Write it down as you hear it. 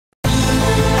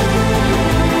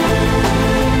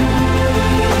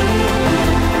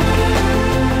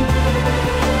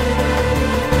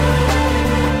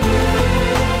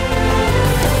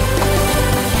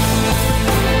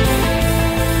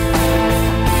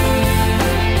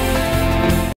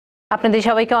আপনাদের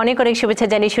সবাইকে অনেক অনেক শুভেচ্ছা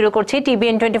জানিয়ে শুরু করছি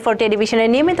TBN 24 টেলিভিশনের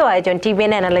নিয়মিত আয়োজন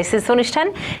TBN Analysis অনুষ্ঠান।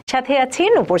 সাথে আছি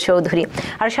নূপুর চৌধুরী,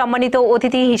 আর সম্মানিত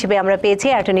অতিথি হিসেবে আমরা পেয়েছি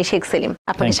অ্যাটর্নি শেখ সেলিম।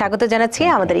 আপনাকে স্বাগত জানাচ্ছি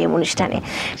আমাদের এই অনুষ্ঠানে।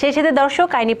 সেই সাথে দর্শক,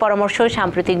 আইনি পরামর্শ,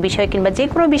 সাম্প্রতিক বিষয় কিংবা যে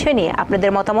কোনো বিষয় নিয়ে আপনাদের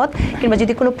মতামত কিংবা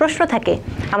যদি কোনো প্রশ্ন থাকে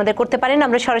আমাদের করতে পারেন।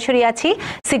 আমরা সরাসরি আছি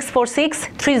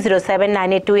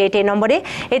 646-307-9828 এই নম্বরে।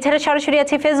 এছাড়া সরাসরি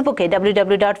আছি ফেসবুকে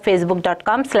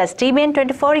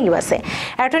www.facebook.com/TBN24USA।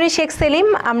 অ্যাটর্নি শেখ সেলিম,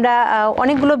 আমরা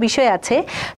অনেকগুলো বিষয় আছে,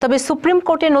 তবে সুপ্রিম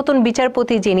কোর্টে নতুন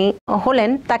বিচারপতি যিনি হলেন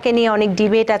তাকে নিয়ে অনেক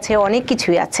ডিবেট আছে, অনেক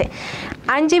কিছুই আছে।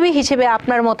 আইনজীবী হিসেবে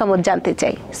আপনার মতামত জানতে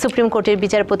চাই, সুপ্রিম কোর্টের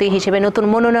বিচারপতি হিসেবে নতুন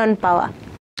মনোনয়ন পাওয়া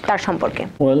তার সম্পর্কে।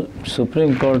 Well,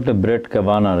 Supreme Court Brett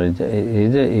Kavanaugh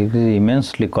is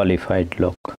immensely qualified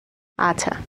লোক।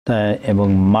 আচ্ছা। এবং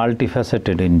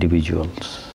মাল্টিফ্যাসেটেড ইন্ডিভিজুয়ালস।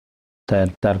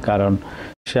 তার কারণ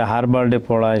সে হার্ভার্ডে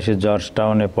পড়ায়, সে জর্জ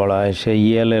টাউনে পড়ায়, সে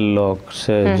ইয়েলের লোক,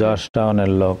 সে জর্জ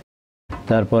টাউনের লোক।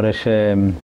 তারপরে সে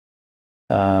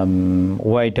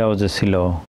হোয়াইট হাউসে ছিল,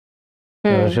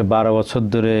 সে 12 বছর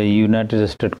ধরে United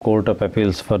state court of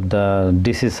appeals for the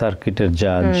DC সার্কিটের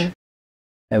জাজ,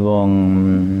 এবং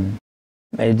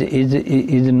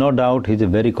is no doubt he is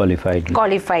a very qualified.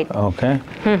 Okay.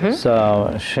 So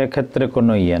সেক্ষেত্রে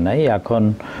কোনো ইয়ে নাই। এখন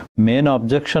মেন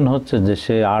অবজেকশন হচ্ছে যে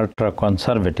সে আল্ট্রা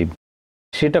কনসারভেটিভ।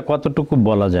 সেটা কতটুকু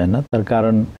বলা যায় না, তার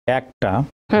কারণ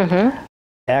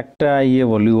একটা ইয়ে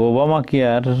বলি, ওবামা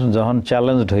কেয়ার যখন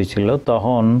চ্যালেঞ্জড হয়েছিল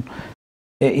তখন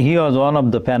হি was one of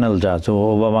the panel জাজ।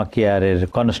 ওবামা কেয়ারের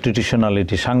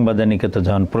কনস্টিটিউশনালিটি সাংবিধানিকতা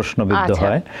যখন প্রশ্নবিদ্ধ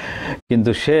হয়,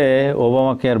 কিন্তু সে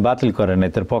ওবামা কেয়ার বাতিল করে নাই,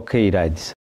 তার পক্ষেই রায়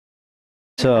দিছে।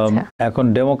 এখন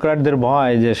ডেমোক্র্যাটদের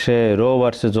ভয় যে সে রো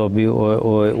ভার্সেস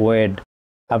ওয়েড,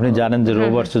 আপনি জানেন যে রো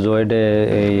ভার্সেস ওয়েডে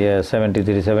এই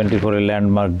 73-74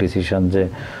 ল্যান্ডমার্ক ডিসিশন যে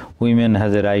women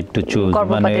has a right to choose,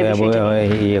 মানে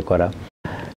ইয়ে করা,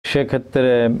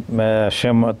 সেক্ষেত্রে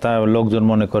তার লোকজন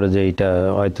মনে করে যে এইটা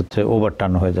হয়তো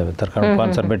ওভারটার্ন হয়ে যাবে, তার কারণ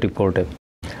কনজারভেটিভ কোর্টে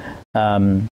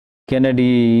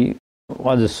কেনেডি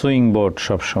ওয়াজ এ সুইং বোর্ড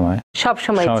সবসময়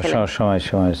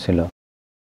ছিল।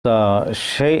 তো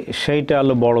সেইটা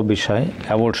হলো বড় বিষয়।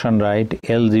 অ্যাবর্শন রাইট,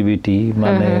 এলজিবিটি,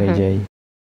 মানে যে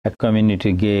এক কমিউনিটি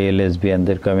গে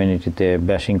লেসবিয়ানদের কমিউনিটিতে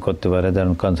ব্যাশিং করতে পারে,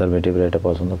 কারণ কনজারভেটিভরা এটা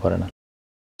পছন্দ করে না।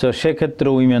 তো সেক্ষেত্রে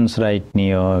উইমেন্স রাইট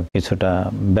নিয়েও কিছুটা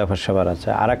ব্যাপার স্যাপার আছে।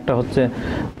 আর একটা হচ্ছে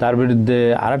তার বিরুদ্ধে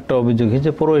আর একটা অভিযোগ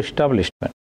হচ্ছে pro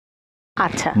establishment,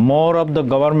 more of the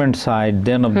government side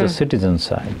then of the citizen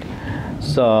side.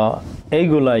 So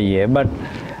এইগুলা ইয়ে, বাট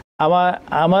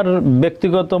আমার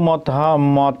ব্যক্তিগত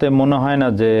মতে মনে হয় না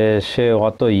যে সে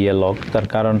অত ইয়ে লোক, তার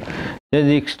কারণ সে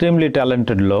যে এক্সট্রিমলি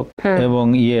ট্যালেন্টেড লোক, এবং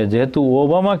যেহেতু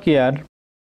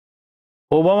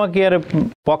ওবামা কেয়ারের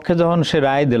পক্ষে যখন সে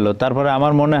রায় দিল, তারপরে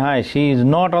আমার মনে হয় she is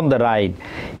not on the right,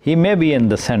 he may be in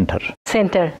the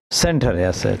সেন্টারে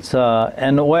আছে,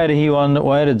 এন্ড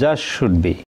ওয়ার জাজ শুড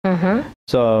বি।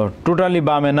 সো টোটালি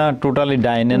বামে না, টোটালি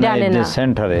ডাইনে না,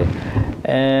 সেন্টারে।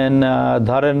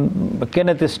 ধরেন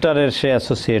কেনেথ স্টারের সে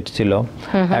অ্যাসোসিয়েট ছিল,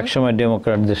 একসময়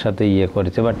ডেমোক্র্যাটদের সাথে ইয়ে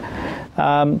করেছে, বাট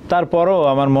তারপরও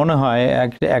আমার মনে হয়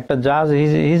একটা জাজ,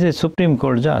 হিজ এ সুপ্রিম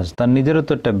কোর্ট জাজ, তার নিজেরও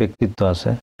তো একটা ব্যক্তিত্ব আছে,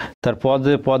 তার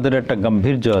পদের একটা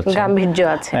গাম্ভীর্য আছে,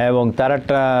 এবং তার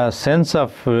একটা সেন্স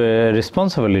অফ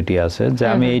রেসপন্সিবিলিটি আছে যে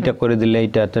আমি এইটা করে দিলে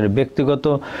এইটা। তার ব্যক্তিগত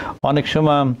অনেক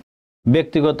সময়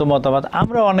ব্যক্তিগত মতামত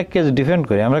আমরা অনেক কেস ডিফেন্ড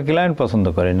করি, আমরা ক্লায়েন্ট পছন্দ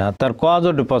করি না, তার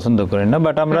কজও পছন্দ করি না,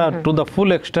 বাট আমরা টু দ্য ফুল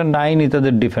এক্সটেন্ট আইনি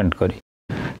তাদের ডিফেন্ড করি,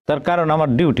 তার কারণ আমার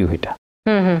ডিউটি হইটা,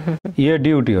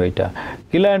 ডিউটি হইটা।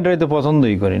 ক্লায়েন্ট হয়তো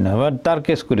পছন্দই করি না, বাট তার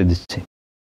কেস করে দিচ্ছি,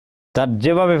 তার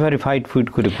যেভাবে ফাইট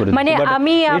করে মানে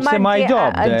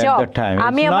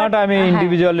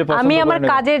আমি আমার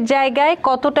কাজের জায়গায়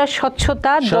কতটা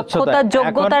স্বচ্ছতা, দক্ষতা,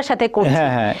 যোগ্যতার সাথে করছি।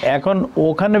 হ্যাঁ, এখন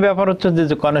ওখানে ব্যাপার হচ্ছে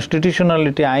যে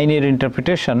কনস্টিটিউশনালিটি, আইনের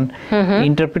ইন্টারপ্রিটেশন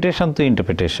তো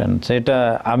ইন্টারপ্রিটেশন, সেটা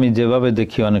আমি যেভাবে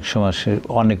দেখি অনেক সময়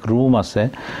অনেক রুম আছে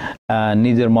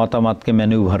নিজের মতামতকে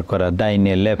ম্যানিউভার করা,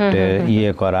 ডাইনে লেফটে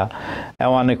ইয়ে করা,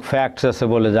 অনেক ফ্যাক্টস আছে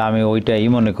বলে যে আমি ওইটাই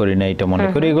মনে করি না, এইটা মনে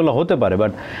করি, এগুলো হতে পারে।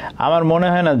 বাট আমার মনে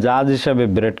হয় না জাজ হিসাবে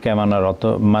ব্রেট ক্যাভানার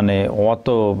অত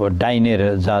ডাইনের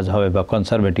জাজ হবে বা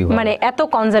কনজারভেটিভ, মানে এত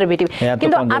কনজারভেটিভ।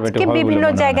 কিন্তু আজকে বিভিন্ন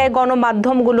জায়গায়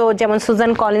গণমাধ্যমগুলো, যেমন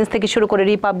সুজান কলিন্স থেকে শুরু করে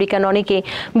রিপাবলিকান অনেকে,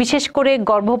 বিশেষ করে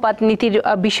গর্ভপাত নীতির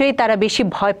বিষয়ে তারা বেশি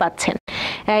ভয় পাচ্ছেন।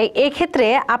 এই ক্ষেত্রে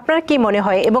আপনার কি মনে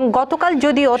হয়? এবং গতকাল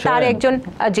যদিও তার একজন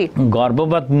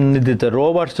গর্ভপাত নীতিতে রো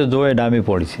ভার্সেস ওয়েড আমি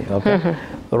পড়েছি,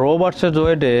 রো ভার্সেস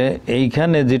ওয়েডে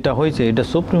এইখানে যেটা হয়েছে এটা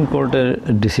সুপ্রিম কোর্টের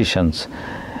ডিসিশনস,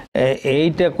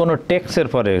 এইটা কোনো টেক্সের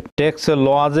পরে, টেক্সের ল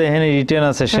যে এখানে রিটেন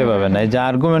আছে সেভাবে নাই, যে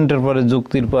আর্গুমেন্টের পরে,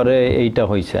 যুক্তির পরে এইটা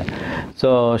হয়েছে। তো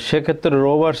সেক্ষেত্রে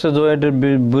রো ভার্সেস ওয়েডের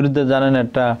বিরুদ্ধে জানেন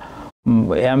একটা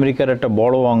আমেরিকার একটা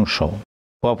বড় অংশ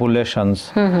পপুলেশনস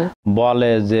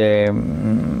বলে যে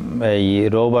এই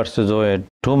rho versus ওয়েড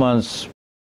 2 months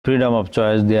freedom of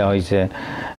choice দেওয়া হয়েছে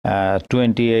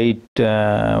 28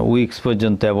 উইকস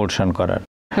পর্যন্ত অ্যাবর্শন করার।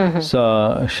 সো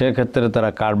সেক্ষেত্রে তারা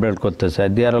কার্বেল করতে চায়।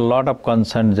 দেয়ার আর লট অফ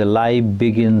কনসার্ন যে লাইফ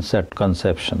বিগিনস এট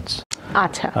কনসেপশনস।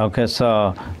 আচ্ছা, ওকে, সো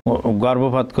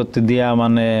গর্ভপাত করতে দেওয়া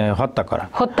মানে হত্যা করা।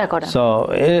 So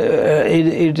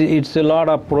it's a lot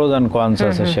of pros and cons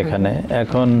আছে সেখানে।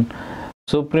 এখন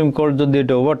সুপ্রিম কোর্ট যদি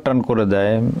এটা ওভারটার্ন করে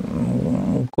দেয়,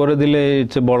 করে দিলে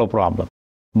ইটস এ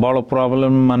বড়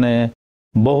প্রবলেম মানে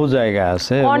বহু জায়গায়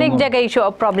আছে, অনেক জায়গায়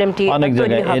প্রবলেমটি অনেক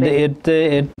জায়গায়। এতে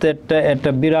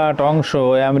একটা বিরাট অংশ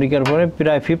আমেরিকার পরে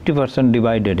প্রায় 50%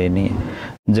 ডিভাইডেড এ নিয়ে,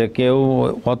 যে কেউ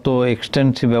অত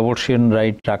এক্সটেন্সিভ অ্যাবর্শন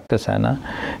রাইট রাখতে চায় না,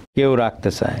 কেউ রাখতে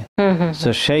চায়। সো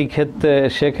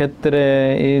সেক্ষেত্রে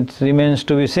ইট রিমেন্স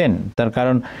টু বি সিন। তার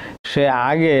কারণ সে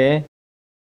আগে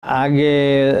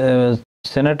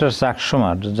সেনেটর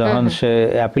সাকসমার যখন সে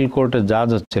অ্যাপিল কোর্টে জাজ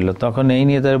হচ্ছিল তখন এই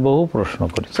নিয়ে তার বহু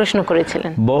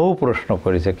প্রশ্ন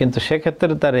করেছে, কিন্তু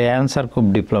সেক্ষেত্রে তার অ্যান্সার খুব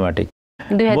ডিপ্লোম্যাটিক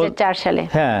 2004 সালে।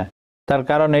 হ্যাঁ, তার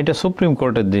কারণ এটা সুপ্রিম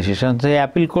কোর্টের ডিসিশন, যে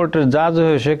অ্যাপিল কোর্টের জাজ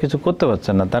হয়ে সে কিছু করতে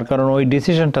পারছে না, তার কারণ ওই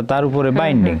ডিসিশনটা তার উপরে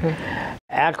বাইন্ডিং।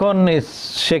 এখন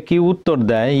সে কি উত্তর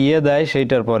দেয়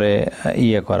সেইটার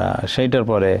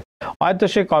পরে হয়তো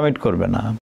সে কমিট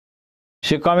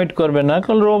করবে না,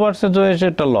 কারণ রো ভার্সেস ওয়েড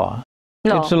এটা ল,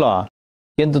 ইটস ল।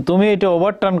 কিন্তু তুমি এটা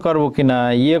ওভারটার্ন করবো কিনা,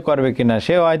 করবে কিনা,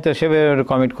 সে হয়তো সেভাবে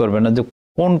কমিট করবে না। যে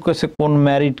কোন কেসে কোন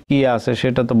ম্যারিট কি আছে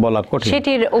সেটা তো বলা কঠিন,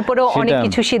 সেটার উপরেও অনেক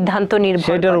কিছু সিদ্ধান্ত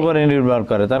সেটার উপরে নির্ভর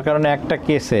করে। তার কারণে একটা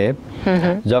কেসে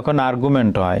যখন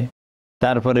আর্গুমেন্ট হয়,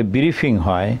 তারপরে ব্রিফিং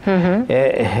হয়,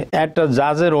 একটা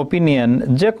জাজের ওপিনিয়ন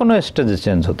যে কোনো স্টেজে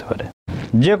চেঞ্জ হতে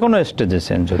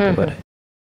পারে,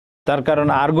 তার কারণ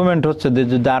আর্গুমেন্ট হচ্ছে যে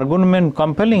যদি আর্গুমেন্ট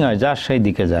কম্পেলিং হয় জাজ সেই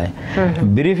দিকে যায়।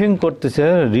 ব্রিফিং করতেছে,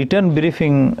 রিটেন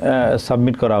ব্রিফিং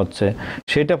সাবমিট করা হচ্ছে,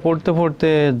 সেটা পড়তে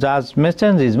জাজ মে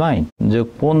চেঞ্জ হিজ মাইন্ড, যে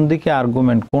কোন দিকে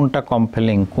আর্গুমেন্ট, কোনটা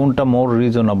কম্পেলিং, কোনটা মোর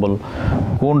রিজনেবল,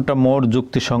 কোনটা মোর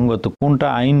যুক্তিসঙ্গত, কোনটা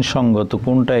আইনসঙ্গত,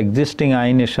 কোনটা এক্সিস্টিং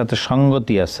আইনের সাথে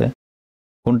সঙ্গতি আছে,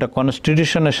 কোনটা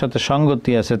কনস্টিটিউশনের সাথে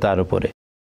সঙ্গতি আছে,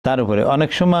 তার উপরে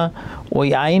অনেক সময় ওই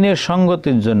আইনের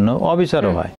সঙ্গতির জন্য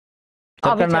অবিচারও হয়।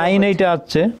 তার কারণ আইন এইটা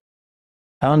আছে,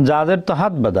 এখন জাজের তো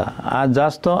হাত বাঁধা, আর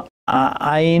জাজ তো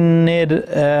আইনের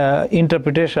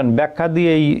ইন্টারপ্রিটেশন ব্যাখ্যা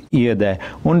দিয়ে দেয়,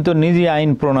 উনি তো নিজে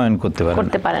আইন প্রণয়ন করতে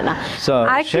পারে না।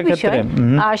 সেক্ষেত্রে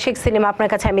শেখ সেলিম, আপনার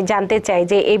কাছে আমি জানতে চাই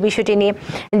যে এই বিষয়টি নিয়ে,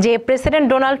 যে প্রেসিডেন্ট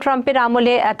ডোনাল্ড ট্রাম্পের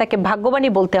আমলে তাকে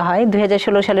ভাগ্যবানই বলতে হয়,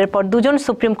 2016 সালের পর 2 জন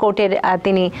সুপ্রিম কোর্টের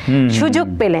তিনি সুযোগ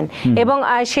পেলেন, এবং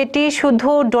সেটি শুধু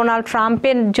ডোনাল্ড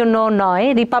ট্রাম্পের জন্য নয়,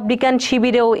 রিপাবলিকান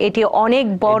শিবিরেও এটি অনেক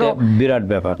বড় বিরাট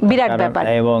ব্যাপার।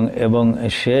 এবং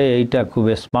সে এইটা খুব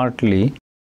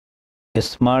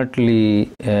স্মার্টলি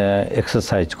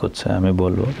এক্সারসাইজ করছে আমি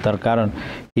বলবো। তার কারণ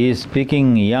হি ইজ স্পিকিং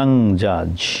ইয়াং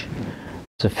জাজ,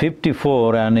 54,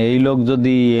 অ্যান্ড এই লোক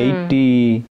যদি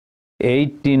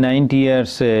 80-90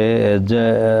 ইয়ার্সে,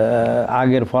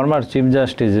 আগের ফর্মার চিফ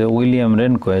জাস্টিস উইলিয়াম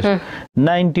রেনকোয়েস্ট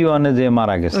 91-এ যে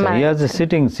মারা গেছে, হি ওয়াজ এ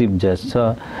সিটিং চিফ জাস্টিস।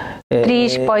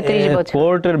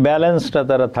 কোর্টের ব্যালেন্সটা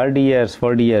তারা 40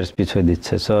 ইয়ার্স পিছিয়ে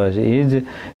দিচ্ছে। So he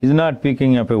is not picking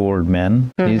up A old man,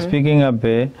 he is picking up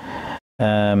A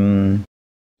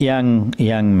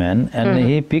young man, and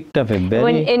he picked up a very,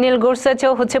 when Enel Gorsuch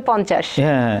হচ্ছে 50,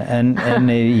 and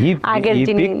he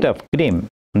picked up cream.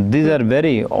 These are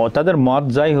very, তাদের মত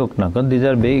যাই হোক না, these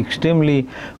are very extremely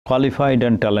qualified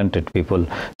and talented people.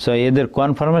 So এদের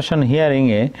confirmation hearing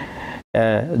এ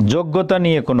যোগ্যতা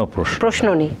নিয়ে কোনো প্রশ্ন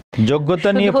নেই, যোগ্যতা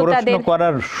নিয়ে প্রশ্ন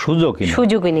করার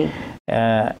সুযোগই নেই।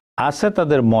 আছে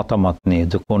তাদের মতামত নিয়ে,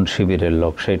 যে কোন শিবিরের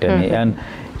লোক সেটা নিয়ে, এন্ড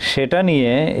সেটা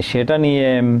নিয়ে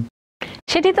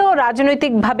সেটি তো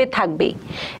রাজনৈতিক ভাবে থাকবে,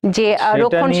 যে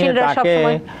রক্ষণশীলরা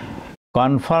সবসময়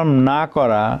কনফার্ম না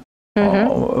করা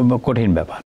কঠিন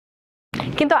ব্যাপার।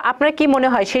 কিন্তু আপনার কি মনে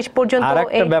হয় শেষ পর্যন্ত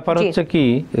আরেকটা ব্যাপার হচ্ছে কি,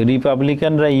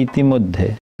 রিপাবলিকানরা ইতিমধ্যে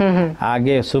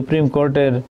আগে সুপ্রিম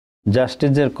কোর্টের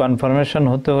জাস্টিসের কনফার্মেশন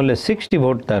হতে হলে 60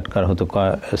 ভোট দরকার হতো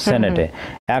সেনেটে,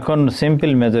 এখন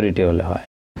সিম্পল মেজরিটি হলে হয়।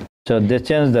 So they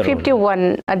change the 51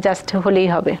 just হলেই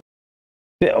হবে।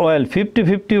 Well,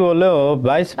 50-50 হলেও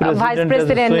vice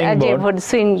president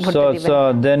সুইং ভোট দিবেন, so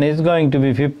then he's going to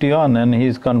be 51 and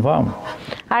he's confirmed.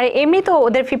 আর এমনি তো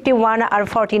ওদের 51 আর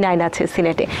 49 আছে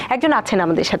সিনেটে। একজন আছেন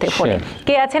আমাদের সাথে ফোনে,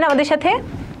 কে আছেন আমাদের সাথে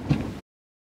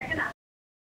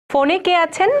ফোনে? কে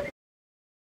আছেন?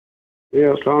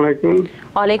 আসসালামু আলাইকুম।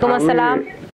 ওয়ালাইকুম আসসালাম।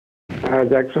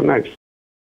 জ্যাকসন নাইট,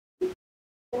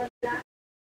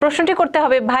 প্রশ্নটি করতে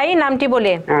হবে ভাই, নামটি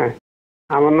বলে। হ্যাঁ,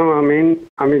 আমার নাম আমিন,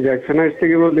 আমি জ্যাকসন নাইট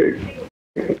থেকে বলি।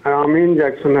 আমি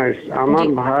জ্যাকসন হাইটস। আমার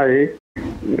ভাই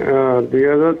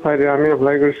 2004 আমি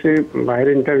অ্যাপ্লাই করছি, ভাইয়ের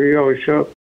ইন্টারভিউ অবশ্য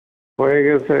হয়ে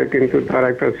গেছে, কিন্তু তার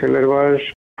একটা ছেলের বয়স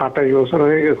 28 বছর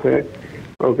হয়ে গেছে।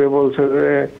 ওকে বলছে যে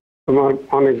তোমার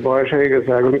অনেক বয়স হয়ে গেছে,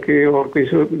 এখন কি ওর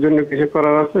কিছুর জন্য কিছু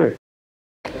করার আছে?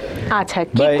 আচ্ছা,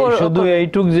 শুধু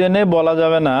এইটুক জেনে বলা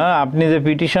যাবে না। আপনি যে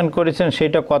পিটিশন করেছেন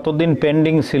সেটা কতদিন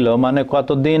পেন্ডিং ছিল, মানে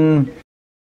কতদিন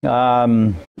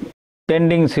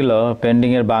পেন্ডিং ছিল, পেন্ডিং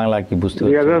এর বাংলা কি বুঝতে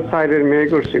পারছেন? 2004 এর মে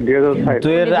করছি, 2004 তো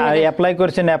এর অ্যাপ্লাই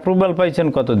করেছেন, অ্যাপ্রুভাল পাইছেন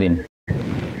কতদিন,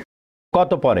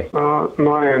 কত পরে?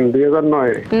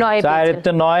 2009 4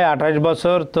 তো 9, 28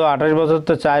 বছর, তো 28 বছর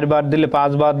তো 4 বার দিলে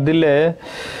 5 বার দিলে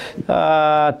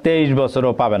 23 বছর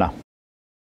ও পাবে না,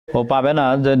 ও পাবে না।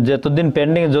 যতদিন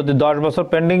পেন্ডিং, যদি 10 বছর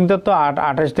পেন্ডিং তো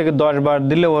 28 থেকে 10 বার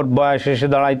দিলে ওর বয়স এসে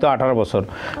দাঁড়াইতো 18 বছর,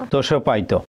 তো সে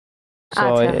পাইতো।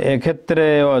 এক্ষেত্রে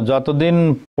যতদিন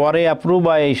পরে অ্যাপ্রুভ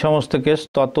হয় এই সমস্ত কেস,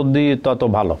 তত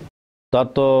ভালো,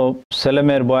 তত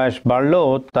ছেলেমেয়ের বয়স বাড়লেও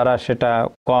তারা সেটা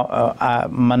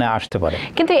মানে আসতে পারে।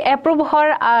 কিন্তু অ্যাপ্রুভ হওয়ার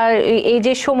এই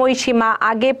যে সময়সীমা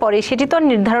আগে পরে সেটি তো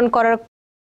নির্ধারণ করার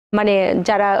মানে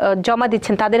যারা জমা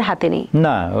দিচ্ছেন তাদের হাতে নেই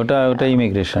না, ওটা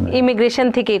ইমিগ্রেশন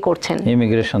থেকে করছেন,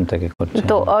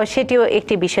 তো সেটিও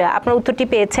একটি বিষয়। আপনার উত্তরটি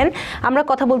পেয়েছেন। আমরা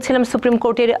কথা বলছিলাম সুপ্রিম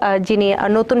কোর্টের যিনি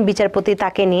নতুন বিচারপতি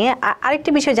তাকে নিয়ে। আরেকটি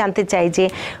বিষয় জানতে চাই যে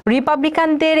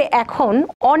রিপাবলিকানদের এখন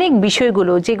অনেক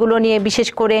বিষয়গুলো যেগুলো নিয়ে, বিশেষ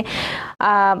করে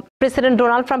প্রেসিডেন্ট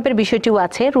ডোনাল্ড ট্রাম্পের বিষয়টিও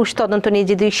আছে, রুশ তদন্ত নিয়ে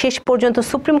যদি শেষ পর্যন্ত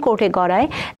সুপ্রিম কোর্টে গড়ায়,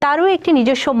 তারও একটি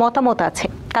নিজস্ব মতামত আছে।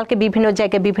 কালকে বিভিন্ন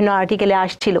জায়গায় বিভিন্ন আর্টিকেলে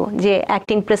আসছিল যে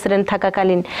অ্যাক্টিং প্রেসিডেন্ট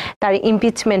থাকাকালীন তার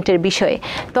ইমপিচমেন্টের বিষয়ে।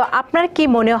 তো আপনার কি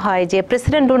মনে হয় যে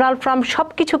প্রেসিডেন্ট ডোনাল্ড ট্রাম্প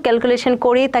সবকিছু ক্যালকুলেশন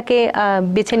করে তাকে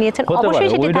বেছে নিয়েছেন? অবশ্যই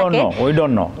সেটি থাকে, উই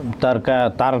ডোন্ট নো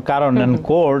তার কারণ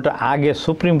কোর্ট আগে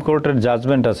সুপ্রিম কোর্টের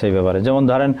জাজমেন্ট আছে এই ব্যাপারে। যেমন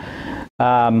ধরেন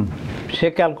সে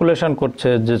ক্যালকুলেশন করছে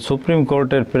যে সুপ্রিম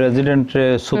কোর্টের প্রেসিডেন্টে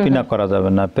সুপিনা করা যাবে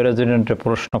না, প্রেসিডেন্টে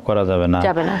প্রশ্ন করা যাবে না।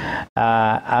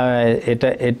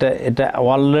 এটা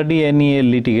অলরেডি এ নিয়ে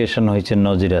লিটিগেশন হয়েছে,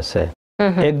 নজির আছে।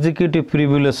 এক্সিকিউটিভ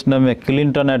প্রিভিলেজ নামে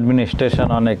ক্লিন্টন অ্যাডমিনিস্ট্রেশন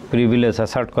অনেক প্রিভিলেজ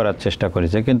অ্যাসার্ট করার চেষ্টা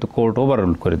করেছে, কিন্তু কোর্ট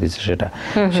ওভাররুল করে দিয়েছে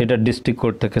সেটা ডিস্ট্রিক্ট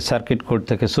কোর্ট থেকে, সার্কিট কোর্ট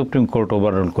থেকে সুপ্রিম কোর্ট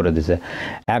ওভাররুল করে দিয়েছে।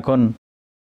 এখন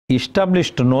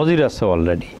ইস্টাবলিশড নজির আছে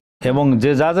অলরেডি, এবং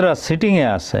যে জাজরা সিটিং এ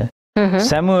আছে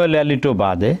স্যামুয়েল অ্যালিটো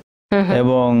বাদে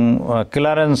এবং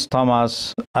ক্লারেন্স থমাস,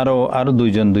 আরো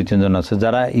 2-3 জন আছে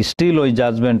যারা স্টিল ওই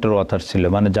জাজমেন্টের অথর ছিল,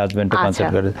 মানে জাজমেন্টে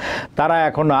কনসেপ্ট করে, তারা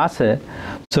এখনো আছে।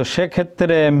 তো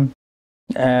সেক্ষেত্রে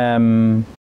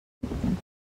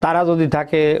তারা যদি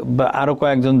থাকে, আরো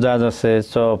কয়েকজন জাজ আছে,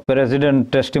 তো প্রেসিডেন্ট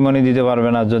টেস্টিমনি দিতে পারবে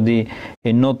না যদি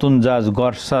এই নতুন জাজ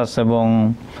গরসাস এবং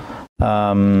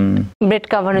ব্রেট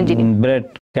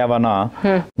ক্যাভানা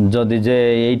যদি যে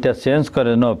এইটা চেঞ্জ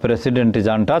করে, no president is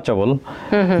untouchable,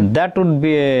 that would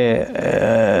B A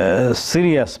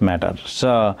serious matter.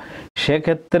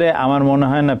 সেক্ষেত্রে আমার মনে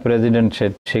হয় না প্রেসিডেন্ট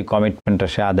সেই কমিটমেন্টটা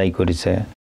সে আদায় করেছে।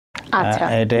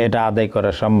 এটা আদায়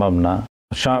করা সম্ভব না।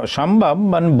 সম্ভব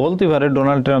মানে বলতে পারে,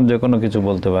 ডোনাল্ড ট্রাম্প যে কোনো কিছু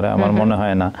বলতে পারে, আমার মনে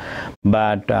হয় না।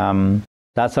 বাট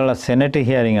তাছাড়া সেনেটে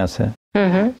হিয়ারিং আছে,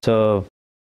 তো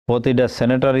প্রতিটা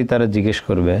সেনেটরই তারা জিজ্ঞেস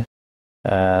করবে,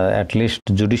 অ্যাটলিস্ট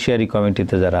জুডিশিয়ারি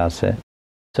কমিটিতে যারা আছে।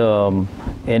 তো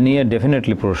এ নিয়ে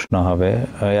ডেফিনেটলি প্রশ্ন হবে,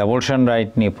 অ্যাবর্শন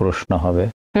রাইট নিয়ে প্রশ্ন হবে।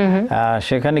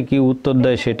 সেখানে কি উত্তর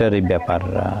দেয় সেটারই ব্যাপার।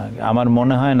 আমার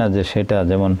মনে হয় না যে সেটা,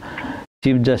 যেমন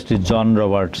চিফ জাস্টিস জন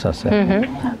রবার্টস আছে,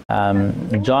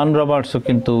 জন রবার্টসও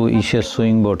কিন্তু ইসের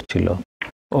সুইং বোর্ড ছিল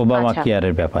ওবামা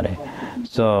কেয়ারের ব্যাপারে।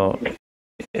 তো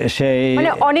সেই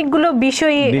অনেকগুলো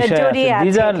বিষয় জড়িয়ে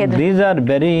আছে। These are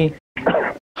very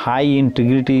high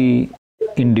integrity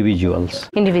individuals.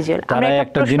 তারা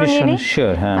একটা জিনিস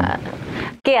শিওর। হ্যাঁ,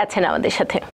 কে আছেন আমাদের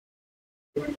সাথে?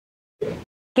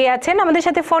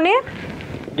 ফোনে?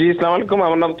 জি, আসসালামু আলাইকুম।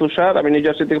 আমার নাম তুষার, আমি নিউ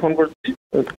জার্সি থেকে ফোন করছি।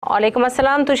 ওয়ালাইকুম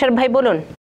আসসালাম তুষার ভাই, বলুন।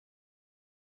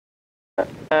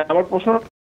 আমার প্রশ্ন,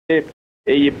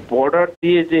 এই বর্ডার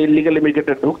দিয়ে যে ইলিগাল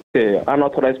ইমিগ্রেটর ঢুকছে,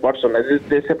 আনঅথরাইজ পারসন,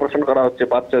 দেশে প্রশ্ন করা হচ্ছে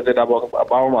বাচ্চাদের,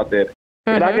 বাবা মাদের,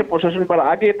 এর আগে প্রশাসন করার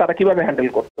আগে তারা কিভাবে হ্যান্ডেল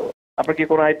করতো? আপনার কি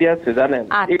কোনো আইডিয়া আছে? জানেন,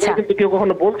 এটা কিন্তু কেউ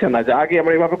কখনো বলছে না যে আগে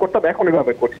আমরা এভাবে করতাম, এখন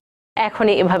এভাবে করছি।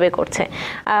 এখনই এভাবে করছে।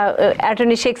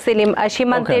 অ্যাটর্নি শেখ সেলিম,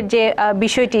 সীমান্তের যে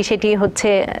বিষয়টি সেটি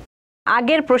হচ্ছে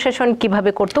আগের প্রশাসন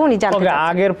কিভাবে করতো উনি জানতে চাচ্ছেন।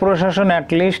 আগের প্রশাসন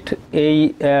অ্যাটলিস্ট এই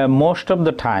মোস্ট অফ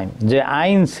দ্য টাইম যে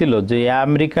আইন ছিল যে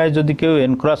আমেরিকায় যদি কেউ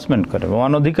এনক্রসমেন্ট করে,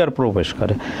 অনধিকার প্রবেশ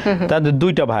করে, তাদের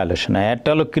দুইটা ভায়োলেশন হয়। একটা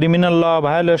হলো ক্রিমিনাল ল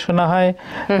ভায়োলেশন হয়,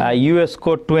 ইউএস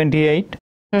কোড 28,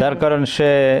 তার কারণ সে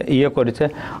ইয়ে করেছে।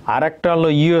 আর একটা হলো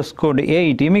ইউএস কোড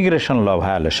 8 ইমিগ্রেশন ল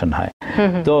ভায়োলেশন হয়।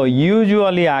 তো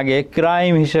ইউজুয়ালি আগে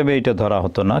ক্রাইম হিসেবে এটা ধরা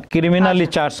হতো না, ক্রিমিনালি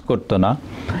চার্জ করতো না,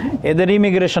 এদের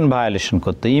ইমিগ্রেশন ভায়োলেশন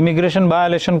করতো। ইমিগ্রেশন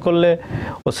ভায়োলেশন করলে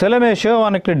ও ছেলেমেয়ে সেও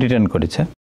অনেকটা ডিটেন করেছে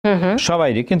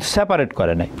সবাইরই, কিন্তু সেপারেট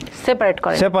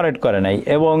করে নাই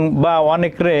এবং বা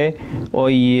অনেকরে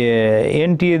ওই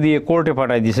এনটিএ দিয়ে কোর্টে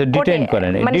পাঠাই দিয়েছে, ডিটেইন করে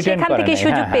নাই,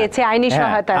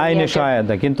 আইনি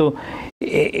সহায়তা। কিন্তু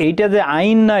এইটা যে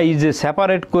আইন নাই যে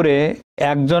সেপারেট করে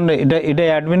একজন, এটা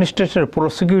অ্যাডমিনিস্ট্রেশন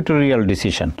প্রসিকিউটোরিয়াল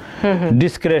ডিসিশন,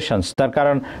 ডিসক্রেশনস। তার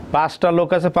কারণ 5টা লোক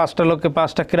আছে, 5টা লোককে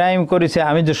 5টা ক্রাইম করেছে,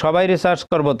 আমি যে সবাই রিসার্চ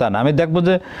করবো তা না, আমি দেখবো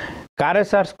যে কারে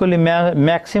সার্চ করলে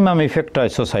ম্যাক্সিমাম ইফেক্ট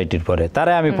হয় সোসাইটির পরে,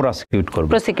 তারে আমি প্রসিকিউট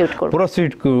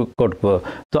করবো।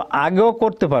 তো আগেও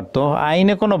করতে পারতো,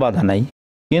 আইনে কোনো বাধা নাই,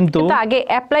 কিন্তু আগে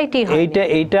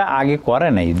এইটা আগে করে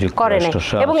নাই।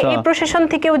 এবং এই প্রশাসন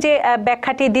থেকেও যে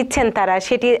ব্যাখ্যাটি দিচ্ছেন তারা,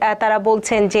 সেটি তারা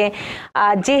বলছেন যে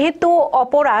যেহেতু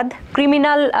অপরাধ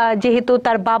ক্রিমিনাল, যেহেতু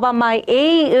তার বাবা মা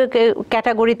এই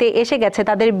ক্যাটাগরিতে এসে গেছে,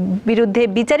 তাদের বিরুদ্ধে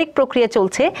বিচারিক প্রক্রিয়া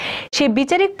চলছে, সেই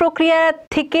বিচারিক প্রক্রিয়া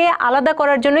থেকে আলাদা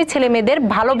করার জন্যই ছেলে মেয়েদের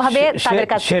ভালোভাবে তাদের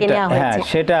কাছ থেকে নেওয়া হয়েছে।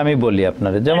 সেটা আমি বলি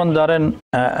আপনারা, যেমন ধরেন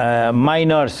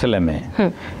মাইনর ছেলে মেয়ে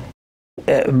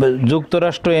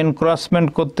যুক্তরাষ্ট্র এনক্রসমেন্ট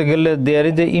করতে গেলে there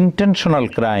is a intentional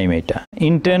crime. এটা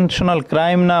ইন্টেনশনাল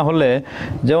ক্রাইম না হলে,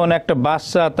 যেমন একটা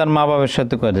বাচ্চা তার মা বাবার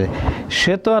সাথে করে,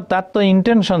 সে তো তার তো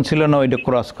ইন্টেনশন ছিল না ওইটা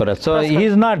ক্রস করা, so he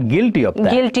is not guilty of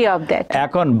that.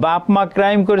 এখন বাপ মা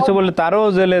ক্রাইম করেছে বলে তারও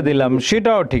জেলে দিলাম,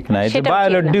 সেটাও ঠিক না, এটা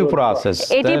ভায়োলেট ডিউ প্রসেস।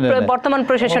 বর্তমান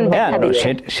প্রশাসন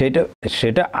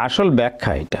সেটা আসল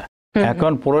ব্যাখ্যা এটা।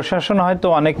 এখন প্রশাসন হয়তো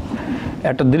অনেক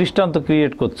একটা দৃষ্টান্ত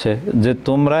ক্রিয়েট করছে যে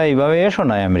তোমরা এইভাবে এসো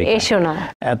না আমেরিকা,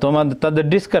 তোমাদের তাদের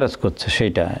ডিসকারেজ করছে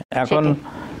সেটা। এখন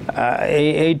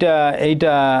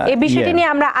এইটা এই বিষয়টি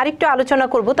নিয়ে আমরা আরেকটু আলোচনা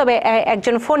করব, তবে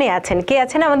একজন ফোনে আছেন। কে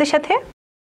আছেন আমাদের সাথে?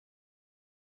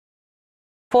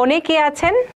 ফোনে কে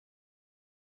আছেন?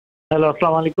 হ্যালো,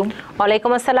 আসসালামু আলাইকুম।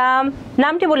 ওয়ালাইকুম আসসালাম।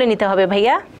 নামটি বলে নিতে হবে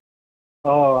ভাইয়া।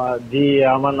 জি,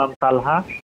 আমার নাম তালহা।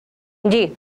 জি,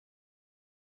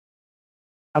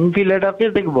 আমি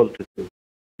ফিলাডেলফিয়া থেকে বলতেছি।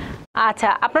 আচ্ছা,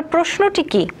 আপনার প্রশ্নটি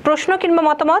কি? প্রশ্ন কিংবা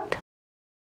মতামত?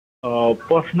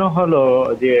 প্রশ্ন হলো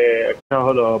যে একটা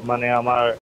হলো মানে আমার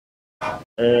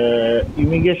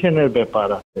ইমিগ্রেশনের ব্যাপার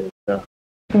আছে।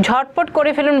 ঝটপট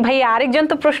করে ফেলুন ভাই, আরেকজন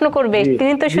তো প্রশ্ন করবে,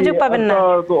 তিনি তো সুযোগ পাবেন না।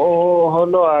 ও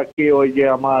হলো আর কি, ওই যে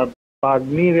আমার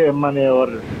ভাগ্নির মানে ওর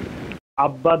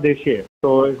আব্বা দেশে, তো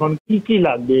এখন কি কি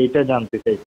লাগবে এটা জানতে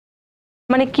চাই।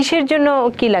 মানে কিসের জন্য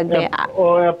কি লাগবে?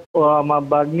 ও আমার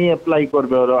ভাগ্নি অ্যাপ্লাই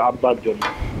করবে ওর আব্বার জন্য।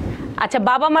 আচ্ছা,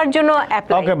 বাবা মার জন্য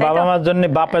অ্যাপ্লাই। ওকে, বাবা মার জন্য,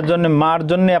 বাপের জন্য, মার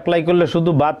জন্য অ্যাপ্লাই করলে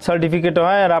শুধু বার্থ সার্টিফিকেট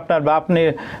হয়, আর আপনার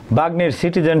ভাগ্নির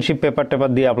সিটিজেনশিপ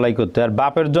পেপার দিয়ে অ্যাপ্লাই করতে। আর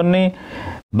বাপের জন্য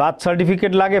বার্থ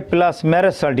সার্টিফিকেট লাগে প্লাস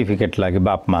ম্যারেজ সার্টিফিকেট লাগে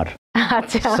বাপ মার।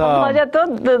 আচ্ছা, মজা তো।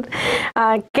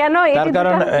 কেন? তার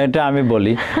কারণ এটা আমি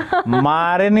বলি,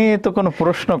 মারে নিয়ে তো কোনো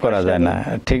প্রশ্ন করা যায় না,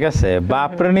 ঠিক আছে?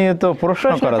 বাপরে নিয়ে তো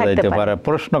প্রশ্ন করা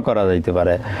যাইতে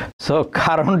পারে। সো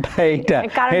কারণটা এইটা,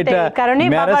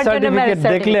 ম্যারেজ সার্টিফিকেট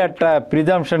দেখলে একটা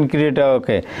প্রিজাম্পশন ক্রিয়েট হয়,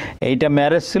 ওকে এইটা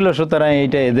ম্যারেজ ছিল, সুতরাং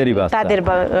এইটা এদেরই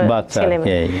বাচ্চা।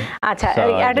 আচ্ছা,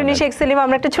 অ্যাটর্নি শেখ সেলিম,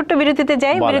 আমরা একটা ছোট্ট বিরতিতে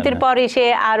যাই। বিরতির পর এসে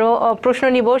আরো প্রশ্ন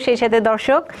নিব। সেই সাথে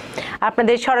দর্শক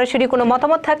আপনাদের সরাসরি কোনো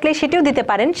মতামত থাকলে সেটিও দিতে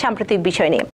পারেন সাম্প্রতিক বিষয়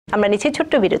নিয়ে। আমরা নিচ্ছি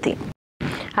ছোট্ট বিরতি।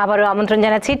 আবারও আমন্ত্রণ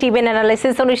জানাচ্ছি টিবিএন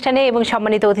অ্যানালাইসিস অনুষ্ঠানে, এবং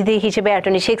সম্মানিত অতিথি হিসেবে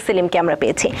অ্যাটর্নি শেখ সেলিমকে আমরা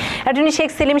পেয়েছি। অ্যাটর্নি শেখ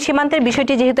সেলিম, সীমান্তের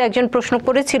বিষয়টি যেহেতু একজন প্রশ্ন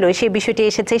করেছিল, সেই বিষয়টি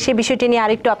এসেছে, সেই বিষয়টি নিয়ে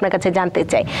আরেকটু আপনার কাছে জানতে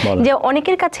চাই যে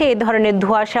অনেকের কাছে এই ধরনের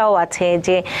ধোঁয়াশাও আছে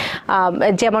যে,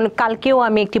 যেমন কালকেও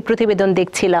আমি একটি প্রতিবেদন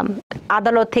দেখছিলাম,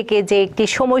 আদালত থেকে যে একটি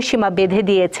সময়সীমা বেঁধে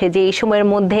দিয়েছে যে এই সময়ের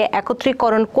মধ্যে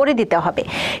একত্রীকরণ করে দিতে হবে,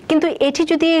 কিন্তু এটি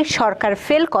যদি সরকার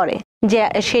ফেল করে যে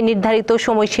সে নির্ধারিত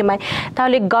সময়সীমায়,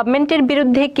 তাহলে গভর্নমেন্টের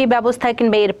বিরুদ্ধে কি ব্যবস্থা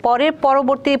কিংবা এর পরের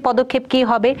পরবর্তী পদক্ষেপ কি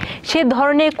হবে, সে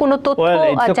ধরনের কোনো তথ্য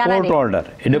জানা নেই।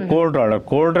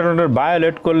 কোর্ট অর্ডার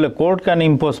ভায়োলেট করলে court can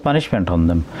impose punishment on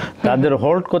them. তাদের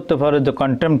হোল্ড করতে পারে যে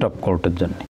কন্টেম্পট অফ কোর্টের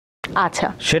জন্য। আচ্ছা,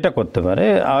 সেটা করতে পারে।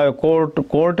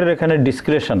 কোর্টের এখানে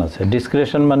ডিসক্রেশন আছে।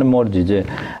 ডিসক্রেশন মানে মর্জি, যে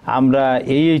আমরা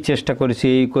এই চেষ্টা করেছি,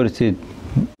 এই করেছি,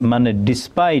 মানে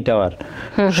ডিসপাইট আওয়ার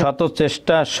শত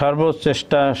চেষ্টা,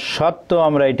 সর্বচেষ্টা সত্ত্বেও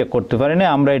আমরা এটা করতে পারি না,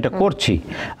 আমরা এটা করছি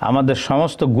আমাদের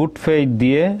সমস্ত গুড ফেইথ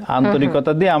দিয়ে,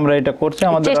 আন্তরিকতা দিয়ে আমরা এটা করছি,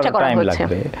 আমাদের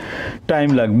টাইম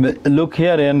লাগবে। লুক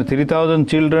হিয়ার, 3000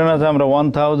 চিলড্রেন আছে, আমরা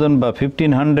 1000 বা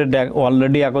 1500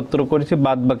 অলরেডি একত্র করেছি,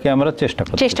 বাদ বাকি আমরা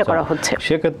চেষ্টা করা হচ্ছে।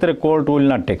 সেক্ষেত্রে court will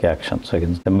not take actions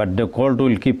against them, but the court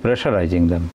will keep প্রেশারাইজিং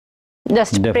them.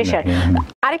 Just pressure.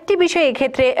 আরেকটি বিষয়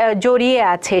এক্ষেত্রে জড়িয়ে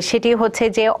আছে, সেটি হচ্ছে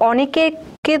যে অনেকে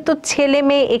তো ছেলে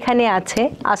মেয়ে এখানে আছে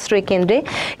আশ্রয় কেন্দ্রে,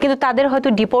 কিন্তু তাদের হয়তো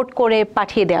ডিপোর্ট করে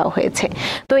পাঠিয়ে দেওয়া হয়েছে।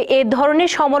 তো এই ধরনের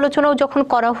সমালোচনাও যখন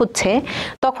করা হচ্ছে,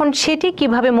 তখন সেটি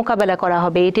কিভাবে মোকাবেলা করা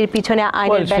হবে? এটির পিছনে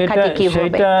আইনের ব্যাখ্যাটি কি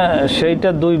হবে? সেইটা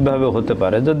দুই ভাবে হতে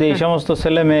পারে। যদি এই সমস্ত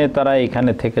ছেলে মেয়ে তারা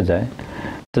এখানে থেকে যায়,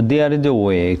 তো there is a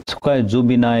way, it's called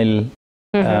জুবিনাইল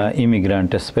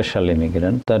immigrant, special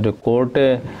immigrant, তার কোর্টে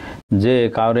যে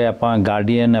কাউরে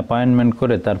গার্ডিয়ান অ্যাপয়েন্টমেন্ট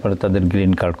করে তারপরে তাদের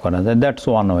গ্রিন কার্ড করা যায়। দ্যাটস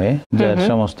ওয়ান ওয়ে, যে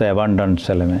সমস্ত অ্যাবান্ডান্ট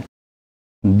ছেলেমেয়ে।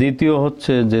 দ্বিতীয়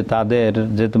হচ্ছে যে তাদের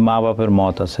যেহেতু মা বাপের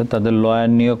মত আছে, তাদের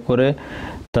লয়ার নিয়োগ করে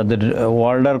তাদের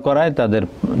অর্ডার করায় তাদের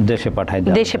দেশে পাঠায়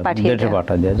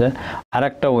দেওয়া যায়। আর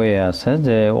একটা ওয়ে আছে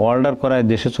যে অর্ডার করায়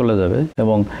দেশে চলে যাবে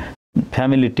এবং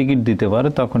ফ্যামিলি টিকিট দিতে পারে,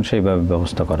 তখন সেইভাবে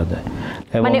ব্যবস্থা করা যায়।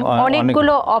 এবং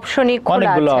অনেকগুলো অপশন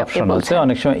আছে।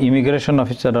 অনেক সময় ইমিগ্রেশন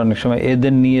অফিসার অনেক সময়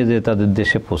এদের নিয়ে যে তাদের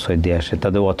দেশে পৌঁছায় দিয়ে আসে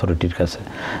তাদের অথরিটির কাছে,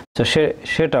 তো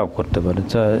সেটাও করতে পারে।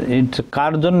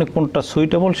 কার জন্য কোনটা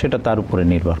সুইটেবল সেটা তার উপরে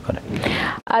নির্ভর করে।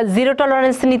 জিরো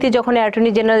টলারেন্স নীতি যখন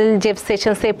অ্যাটর্নি জেনারেল জেফ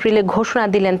সেশনস এপ্রিলে ঘোষণা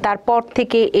দিলেন, তারপর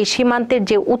থেকে এই সীমান্তের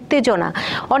যে উত্তেজনা,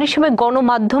 অনেক সময়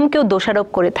গণমাধ্যমকেও দোষারোপ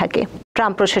করে থাকে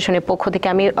ট্রাম্প প্রশাসনের পক্ষ থেকে।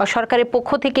 আমি সরকারের পক্ষ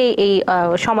থেকে এই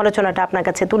সমালোচনাটা আপনার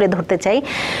কাছে তুলে ধরতে চাই।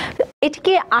 এটি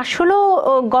কি আসলে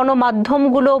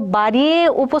গণমাধ্যমগুলো বাড়িয়ে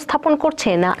উপস্থাপন করছে,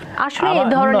 না আসলে এই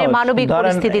ধরনের মানবিক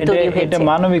পরিস্থিতি তৈরি হয়েছে? এটা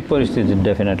মানবিক পরিস্থিতি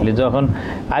ডেফিনেটলি। যখন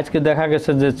আজকে দেখা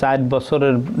গেছে যে 4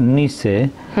 বছরের নিচে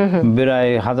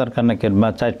প্রায় 1000 খানেকের বা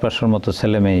 400-500 মতো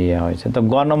ছেলে মেয়ে হয়েছে, তো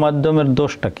গণমাধ্যমের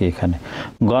দোষটা কি এখানে?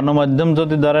 গণমাধ্যম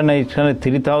যদি ধরেন এখানে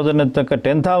 3000-এর থেকে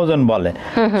 10,000 বলে,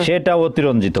 সেটা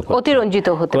অতিরঞ্জিত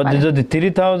হতে পারে। যদি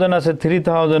 3000 আছে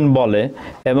 3000 বলে,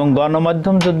 এবং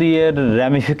গণমাধ্যম যদি এর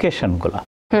র্যামিফিকেশন গুলা,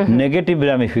 নেগেটিভ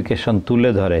র্যামিফিকেশন তুলে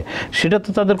ধরে, সেটা তো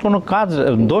তাদের কোনো কাজ,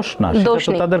 দোষ না, সেটা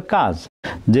তো তাদের কাজ।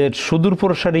 যে সুদূর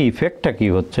প্রসারী ইফেক্টটা কি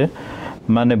হচ্ছে,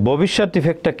 মানে ভবিষ্যৎ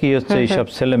ইফেক্টটা কি হচ্ছে এইসব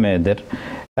ছেলে মেয়েদের।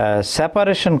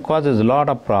 Separation causes a lot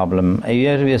of problem,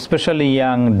 especially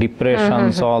young,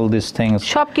 depressions, all these things.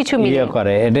 সবকিছু মিলিয়ে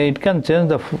করে। It can change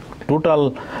the total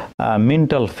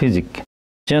mental physic.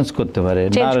 Change করতে পারে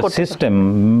নার্ভাস সিস্টেম,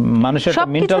 মানুষের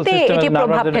মেন্টাল সিস্টেম,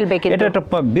 এটা একটা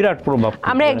বিরাট প্রভাব।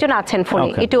 আমরা একজন আছেন ফোনে,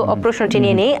 একটু প্রশ্নটি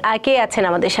নিয়ে নেই। কে আছেন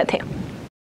আমাদের সাথে?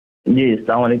 জি,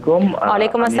 আসসালামু আলাইকুম।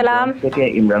 ওয়ালাইকুম আসসালাম। থেকে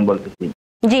ইমরান বলতেছি।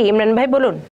 জি ইমরান ভাই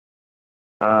বলুন।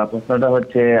 প্রশ্নটা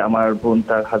হচ্ছে, আমার বোন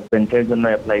তার হাজবেন্ডের জন্য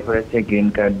অ্যাপ্লাই করেছে গ্রিন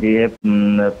কার্ড দিয়ে,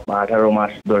 18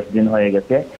 মাস 10 দিন হয়ে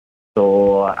গেছে, তো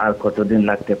আর কতদিন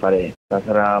লাগতে পারে?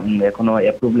 তাছাড়া এখনো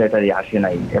অ্যাপ্রুভ লেটারই আসে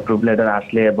নাই। অ্যাপ্রুভ লেটার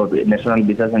আসলে ন্যাশনাল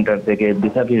ভিসা সেন্টার থেকে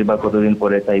ভিসা ফিস বা কতদিন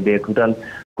পরে চাইবে, টোটাল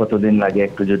কতদিন লাগে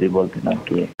একটু যদি বলতেন আর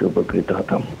কি, একটু উপকৃত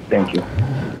হতাম। Thank you.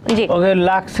 ওকে,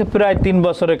 লাগছে প্রায় 3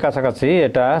 বছরের কাছাকাছি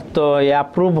এটা। তো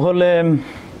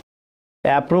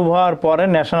অ্যাপ্রুভ হওয়ার পরে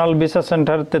ন্যাশনাল ভিসা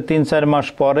সেন্টারতে 3-4 মাস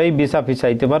পরেই ভিসা ফি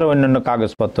চাইতে পারে, অন্যান্য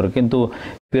কাগজপত্র। কিন্তু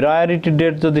প্রায়োরিটি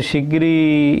ডেট যদি শিগগিরই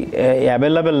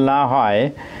অ্যাভেলেবেল না হয়,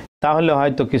 তাহলে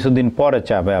হয়তো কিছুদিন পরে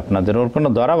চাবে আপনাদের। ওর কোনো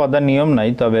ধরা বাঁধা নিয়ম নাই,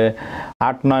 তবে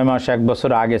 8-9 মাস 1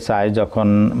 বছর আগে চায়, যখন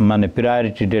মানে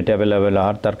প্রায়োরিটি ডেট অ্যাভেলেবেল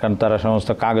হওয়ার। তার কারণ তারা সমস্ত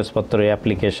কাগজপত্র,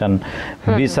 application,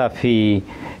 visa fee,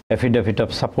 affidavit of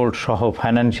support সহ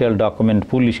ফাইন্যান্সিয়াল ডকুমেন্ট,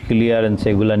 পুলিশ ক্লিয়ারেন্স,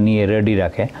 এগুলো নিয়ে রেডি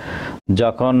রাখে।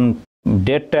 যখন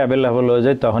ডেটটা অ্যাভেলেবল হয়ে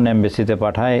যায় তখন এমবেসিতে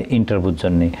পাঠায় ইন্টারভিউর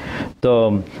জন্যে। তো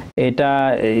এটা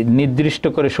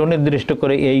সুনির্দিষ্ট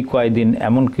করে এই কয়দিন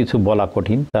এমন কিছু বলা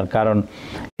কঠিন। তার কারণ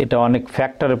এটা অনেক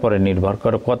ফ্যাক্টরের পরে নির্ভর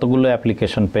করে, কতগুলো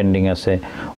অ্যাপ্লিকেশন পেন্ডিং আছে,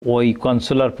 ওই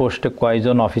কনসুলার পোস্টে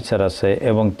কয়জন অফিসার আছে,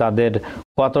 এবং তাদের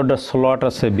কতটা স্লট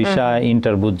আছে ভিসা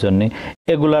ইন্টারভিউর জন্যে।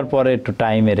 এগুলার পরে একটু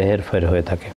টাইমের হেরফের হয়ে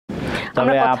থাকে।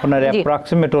 তবে আপনার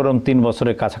অ্যাপ্রক্সিমেট ওরকম 3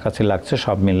 বছরের কাছাকাছি লাগছে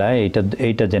সব মিলায়,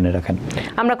 এইটা জেনে রাখেন।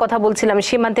 আমরা কথা বলছিলাম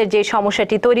সীমান্তের যে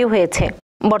সমস্যাটি তৈরি হয়েছে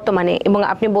বর্তমানে, এবং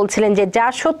আপনি বলছিলেন যে যা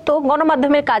সত্য,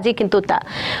 গণমাধ্যমের কাজে কিন্তু তা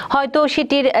হয়তো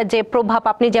সেটির যে প্রভাব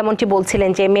আপনি যেমনটি বলছিলেন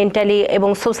যে মেন্টালি এবং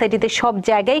সোসাইটিতে সব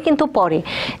জায়গায় কিন্তু পড়ে,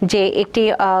 যে একটি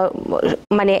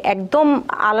মানে একদম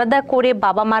আলাদা করে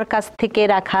বাবা মার কাছ থেকে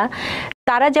রাখা।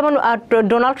 তারা যেমন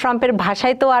ডোনাল্ড ট্রাম্পের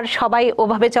ভাষায় তো আর সবাই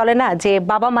ওভাবে চলে না যে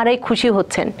বাবা মারাই খুশি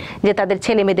হচ্ছেন যে তাদের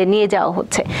ছেলে মেয়েদের নিয়ে যাওয়া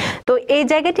হচ্ছে। তো এই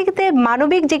জায়গাটিতে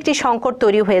মানবিক যে একটি সংকট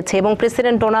তৈরি হয়েছে, এবং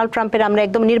প্রেসিডেন্ট ডোনাল্ড ট্রাম্পের আমরা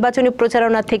একদম নির্বাচনী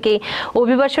প্রচারণা থেকে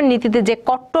অভিবাসন নীতিতে যে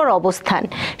কট্টর অবস্থান,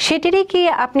 সেটিরই কি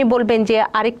আপনি বলবেন যে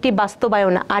আরেকটি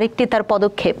বাস্তবায়ন, আরেকটি তার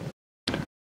পদক্ষেপ?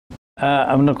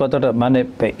 আপনার কথাটা মানে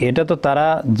এটা তো তারা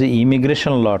যে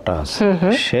ইমিগ্রেশন লটা আছে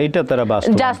সেইটা তারা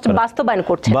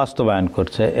বাস্তবায়ন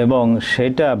করছে, এবং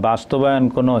সেটা বাস্তবায়ন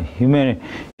কোনো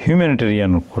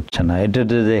হিউম্যানিটেরিয়ান করছে না। এটা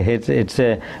it's a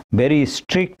very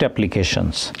strict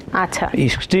applications. আচ্ছা,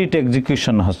 স্ট্রিক্ট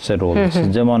এক্সিকিউশন হচ্ছে রুলস।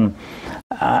 যেমন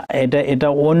এটা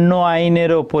অন্য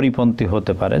আইনেরও পরিপন্থী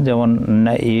হতে পারে, যেমন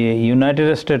ইউনাইটেড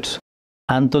স্টেটস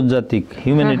আন্তর্জাতিক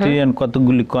হিউম্যানিটেরিয়ান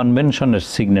কতগুলি কনভেনশনের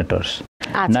সিগনেটরস,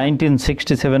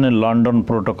 1967 এর লন্ডন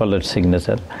প্রোটোকলের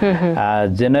সিগনেচার,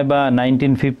 জেনেভা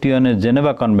 1951 এর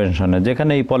জেনেভা কনভেনশনে,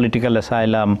 যেখানে এই পলিটিক্যাল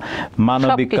অ্যাসাইলাম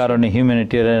মানবিক কারণে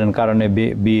হিউম্যানিটেরিয়ান কারণে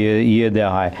ইয়ে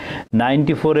দেওয়া হয়।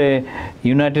 94-এ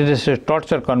United states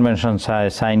torture convention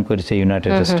sign করেছে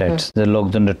ইউনাইটেড স্টেটস, যে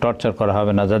লোকজনের টর্চার করা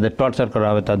হবে না, যাদের টর্চার করা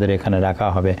হবে তাদের এখানে রাখা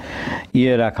হবে,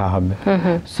 রাখা হবে।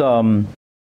 সো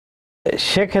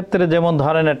সেক্ষেত্রে যেমন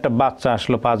ধরেন একটা বাচ্চা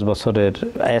আসলো 5 বছরের,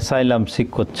 অ্যাসাইলাম সিক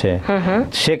করছে,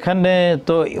 সেখানে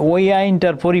তো ওই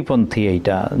আইনটার পরিপন্থী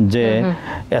এইটা, যে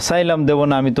অ্যাসাইলাম দেব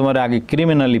না, আমি তোমার আগে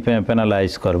ক্রিমিনালি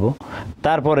পেনালাইজ করব,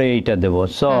 তারপরে এইটা দেব।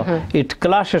 So it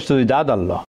clashes with other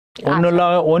ল,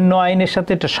 অন্য আইনের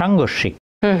সাথে এটা সাংঘর্ষিক।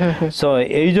 সো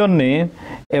এই জন্যে,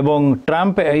 এবং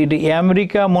ট্রাম্প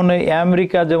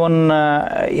আমেরিকা যেমন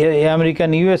আমেরিকান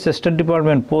ইউএস স্টেট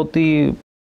ডিপার্টমেন্ট প্রতি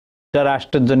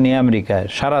রাষ্ট্রের জন্য আমেরিকায়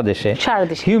সারা দেশে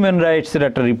হিউম্যান রাইটস এর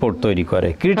একটা রিপোর্ট তৈরি করে,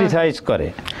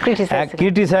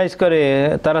 ক্রিটিসাইজ করে।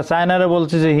 তারা চায়নারে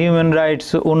বলছে যে হিউম্যান রাইটস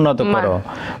উন্নত করো,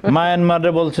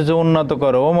 মায়ানমারে বলছে যে উন্নত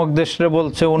করো, অমুক দেশে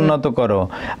বলছে উন্নত করো,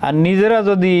 আর নিজেরা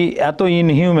যদি এত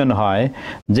ইনহিউম্যান হয়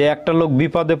যে একটা লোক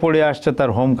বিপদে পড়ে আসছে তার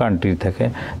হোম কান্ট্রি থেকে,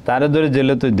 তারে ধরে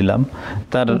জেলে তো দিলাম,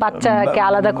 তার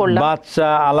বাচ্চা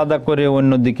আলাদা করে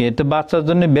অন্যদিকে, এটা বাচ্চার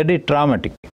জন্য ভেরি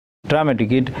ট্রমাটিক।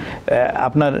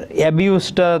 আপনার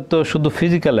অ্যাবিউজটা তো শুধু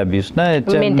ফিজিক্যাল অ্যাবিউজ না,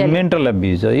 mental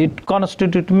abuse, it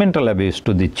constitute mental abuse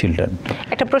to the children.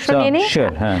 একটা প্রশ্ন নিয়ে নিই,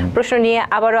 প্রশ্ন নিয়ে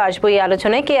আবারও আসবো এই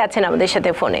আলোচনায়। কে আছেন আমাদের সাথে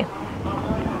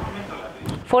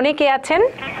ফোনে কে আছেন?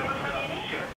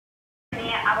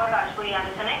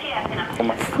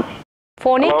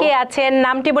 ফোনে কে আছেন?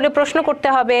 নামটি বলে প্রশ্ন করতে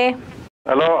হবে।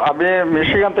 হ্যালো, আমি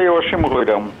মিশিগান থেকে অসীম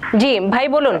কইরাম। জি ভাই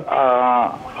বলুন।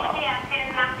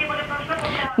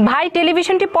 ভাই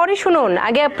টেলিভিশনটি পরে শুনুন,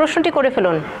 আগে প্রশ্নটি করে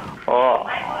ফেলুন।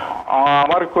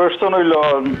 আমার কোয়েশ্চন হইল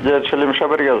যে সেলিম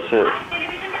সাহেবের কাছে,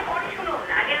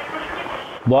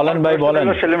 বলেন ভাই বলেন।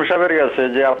 সেলিম সাহেবের কাছে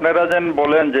যে আপনারা যেন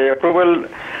বলেন যে অ্যাপ্রুভাল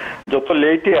যত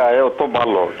লেটে আয় অত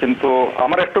ভালো, কিন্তু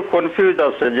আমার একটু কনফিউজ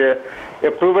আছে যে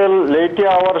অ্যাপ্রুভাল লেটে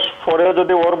আওয়ার পরে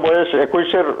যদি ওর বয়স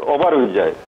 21-এর ওভার হয়ে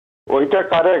যায়, ওইটা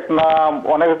কারেক্ট না?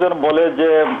 অনেকজন বলে যে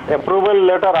অ্যাপ্রুভাল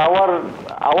লেটার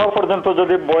আওয়ার পর্যন্ত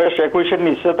যদি বয়স 21-এর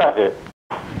নিচে থাকে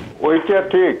ওইটা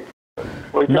ঠিক?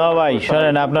 না ভাই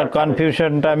শুনেন, আপনার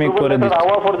কনফিউশনটা আমি করে দিচ্ছি।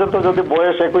 আওয়ার পর্যন্ত যদি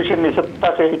বয়স 21-এর নিচে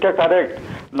থাকে এটা কারেক্ট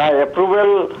না? অ্যাপ্রুভাল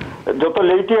যত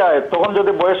লেটে আয় তখন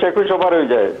যদি বয়স 21 ওভার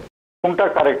হয়ে যায়, কোনটা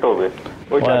কারেক্ট হবে?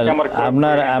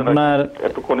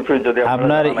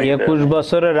 আপনার 21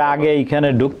 বছরের আগে এখানে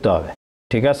ঢুকতে হবে,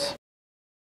 ঠিক আছে?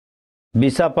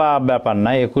 ভিসা পাওয়া ব্যাপার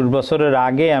না, 21 বছরের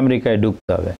আগে আমেরিকায় ঢুকতে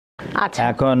হবে।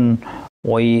 এখন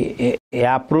ওই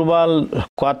অ্যাপ্রুভাল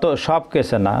কত সব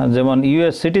কেসে না, যেমন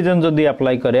ইউএস সিটিজেন যদি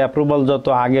অ্যাপ্লাই করে অ্যাপ্রুভাল যত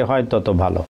আগে হয় তত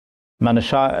ভালো, মানে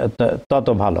তত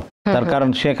ভালো, তার কারণ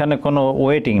সেখানে কোনো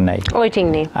ওয়েটিং নাই।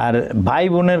 আর ভাই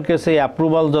বোনের কেসে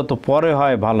অ্যাপ্রুভাল যত পরে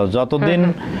হয় ভালো, যতদিন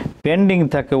পেন্ডিং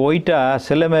থাকে ওইটা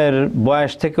ছেলেমেয়ের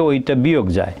বয়স থেকে ওইটা বিয়োগ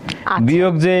যায়,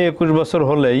 বিয়োগ যে 21 বছর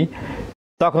হলেই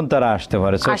তখন তারা আসতে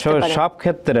পারে। সব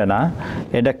ক্ষেত্রে না,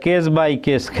 এটা কেস বাই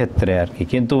কেস ক্ষেত্রে আর কি,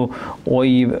 কিন্তু ওই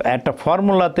একটা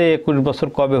ফর্মুলাতে 21 বছর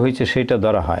কবে হয়েছে সেটা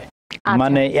ধরা হয়,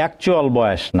 মানে অ্যাকচুয়াল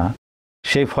বয়স না।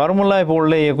 সেই ফর্মুলায়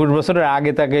পড়লে 21 বছরের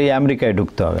আগে তাকে আমেরিকায়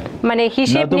ঢুকতে হবে, মানে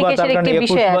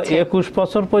 21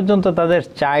 বছর পর্যন্ত তাদের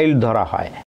চাইল্ড ধরা হয়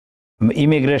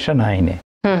ইমিগ্রেশন আইনে,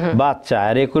 বাচ্চা।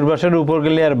 আর 21 বছরের উপর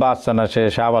গেলে আর বাচ্চা না, সে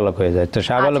সাবালক হয়ে যায়, তো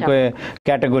সাবালক হয়ে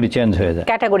ক্যাটাগরি চেঞ্জ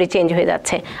হয়ে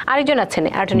যাচ্ছে। আরেকজন আছেন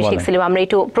অ্যাটর্নি শেখ সেলিম, আমরা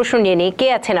একটু প্রশ্ন নিয়ে নিই। কে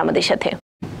আছেন আমাদের সাথে?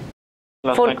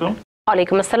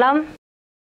 ওয়ালাইকুম আসসালাম।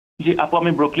 জি আপু,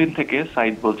 আমি ব্রুকলিন থেকে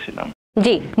সাইদ বলছিলাম।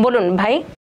 জি বলুন ভাই।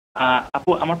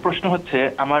 আপু আমার প্রশ্ন হচ্ছে,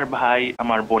 আমার ভাই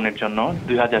আমার বোনের জন্য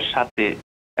 2007-এ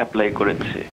অ্যাপ্লাই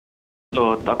করেছে, তো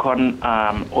তখন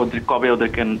কবে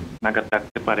ওদেরকে নাগাদ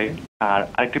রাখতে পারে? আর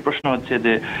আরেকটি প্রশ্ন হচ্ছে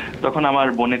যে তখন আমার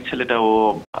বোনের ছেলেটা, ও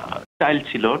চাইল্ড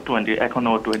ছিল 20, এখন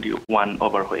ও 21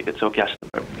 ওভার হয়ে গেছে, ওকে আসতে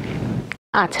পারবে?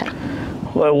 আচ্ছা,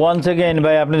 ওয়ান্স এগেইন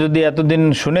ভাই, আপনি যদি এতদিন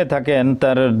শুনে থাকেন,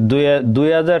 তার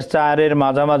 2004-এর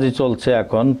মাঝামাঝি চলছে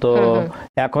এখন, তো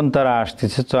এখন তারা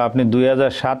আসতেছে, তো আপনি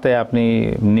 2007-এ আপনি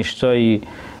নিশ্চয়ই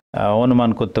অনুমান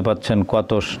করতে পারছেন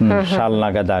কত সাল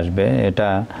নাগাদ আসবে এটা।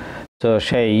 তো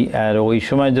সেই আর ওই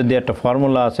সময় যদি একটা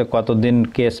ফর্মুলা আছে কতদিন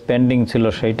কেস পেন্ডিং ছিল,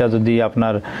 সেইটা যদি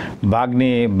আপনার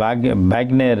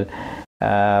ভাগ্নের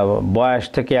বয়স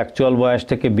থেকে অ্যাকচুয়াল বয়স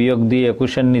থেকে বিয়োগ দিয়ে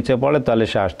 21-এর নিচে পড়ে, তাহলে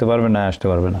সে আসতে পারবে না।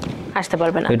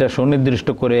 এটা সুনির্দিষ্ট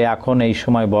করে এখন এই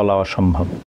সময় বলা অসম্ভব।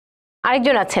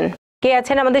 আরেকজন আছেন, কে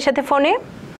আছেন আমাদের সাথে ফোনে?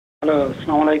 হ্যালো,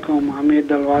 আসসালামু আলাইকুম। আমি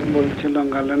দেলওয়ার বলছি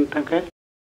লঙ্গাল্যান্ড থেকে।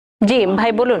 জি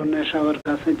ভাই বলুন। সবার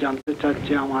কাছে জানতে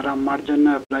চাচ্ছি, আমার আম্মার জন্য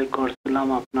অ্যাপ্লাই করছিলাম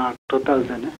আপনার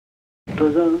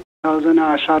 2000-এ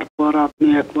আসার পর আপনি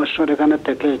 1 বছর এখানে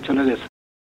থেকে চলে গেছে।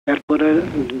 এরপরে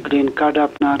গ্রিন কার্ড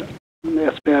আপনার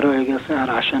এক্সপায়ার হয়ে গেছে, আর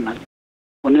আসে না।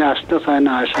 উনি আসতে চায়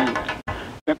না, আসেন।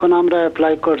 এখন আমরা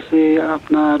অ্যাপ্লাই করছি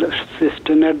আপনার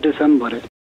 16 ডিসেম্বরে।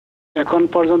 এখন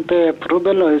পর্যন্ত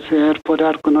অ্যাপ্রুভেল হয়েছে, এরপরে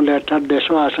আর কোনো লেটার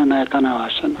দেশও আসে না, এখানেও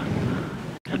আসে না।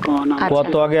 এখন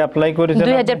কত আগে অ্যাপ্লাই করেছেন?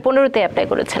 2015-তে অ্যাপ্লাই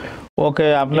করেছেন। ওকে,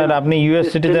 আপনি ইউএস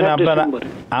সিটিজেন, আপনার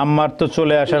আম্মার তো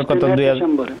চলে আসার কথা 2000।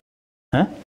 হ্যাঁ,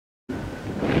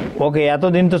 ওকে,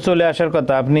 এতদিন তো চলে আসার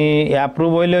কথা। আপনি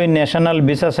অ্যাপ্রুভ হইলে ওই ন্যাশনাল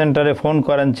ভিসা সেন্টারে ফোন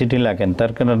করেন, চিঠি লেখেন,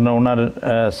 তার কারণ ওনার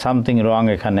সামথিং রং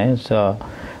এখানে। সো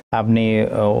আপনি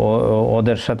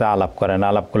ওদের সাথে আলাপ করেন,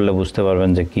 আলাপ করলে বুঝতে পারবেন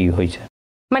যে কি হয়েছে।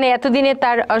 মানে এতদিনে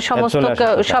তার সমস্ত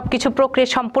সবকিছু প্রক্রিয়া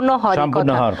সম্পূর্ণ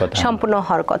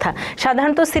হওয়ার কথা।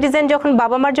 সাধারণত সিটিজেন যখন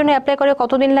বাবা মার জন্য অ্যাপ্লাই করে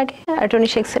কতদিন লাগে অ্যাটর্নি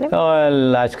শেখ সেলিম?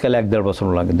 আজকাল 1-1.5 বছর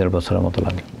লাগে, 1.5 বছরের মতো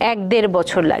লাগে। 1-1.5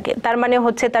 বছর লাগে। তার মানে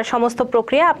হচ্ছে তার সমস্ত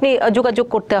প্রক্রিয়া আপনি যোগাযোগ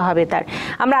করতে হবে তার।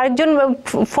 আমরা আরেকজন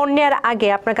ফোন নেওয়ার আগে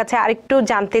আপনার কাছে আরেকটু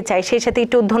জানতে চাই, সেই সাথে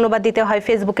একটু ধন্যবাদ দিতে হয়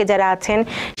ফেসবুকে যারা আছেন,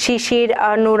 শিশির,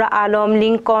 নূর আলম,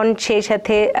 লিঙ্কন, সেই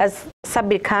সাথে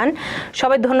সাব্বির খান,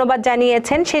 সবাই ধন্যবাদ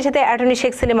জানিয়েছেন। সেই সাথে অ্যাটর্নি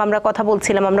শেখ সেলিম আমরা কথা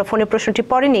বলছিলাম, আমরা ফোনে প্রশ্নটি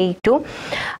পরে নেই একটু।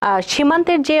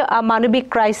 সীমান্তের যে মানবিক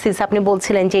ক্রাইসিস আপনি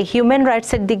বলছিলেন যে হিউম্যান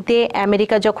রাইটসের দিক দিয়ে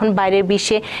আমেরিকা যখন বাইরের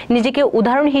বিশ্বে নিজেকে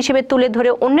উদাহরণ হিসেবে তুলে ধরে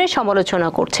অন্যের সমালোচনা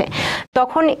করছে,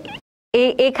 তখন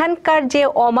এখানকার যে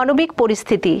অমানবিক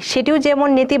পরিস্থিতি সেটিও যেমন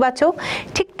নেতিবাচক,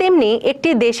 ঠিক তেমনি একটি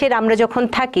দেশের আমরা যখন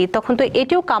থাকি তখন তো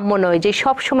এটিও কাম্য নয় যে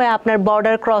সব সময় আপনার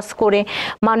বর্ডার ক্রস করে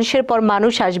মানুষের পর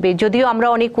মানুষ আসবে। যদিও আমরা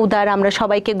অনেক উদার, আমরা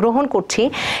সবাইকে গ্রহণ করছি,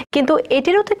 কিন্তু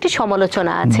এটিরও তো একটি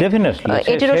সমালোচনা আছে।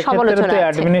 এটিরও সমালোচনা আছে।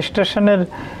 অ্যাডমিনিস্ট্রেশনের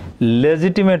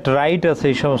লেজিটিমেট রাইট আছে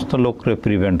এই সমস্ত লোককে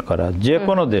প্রিভেন্ট করা যে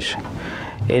কোনো দেশে।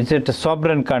 ইটস একটা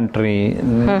সভরেন কান্ট্রি,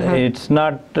 ইটস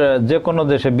নট যে কোনো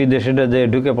দেশে বিদেশিরা যে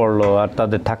ঢুকে পড়লো আর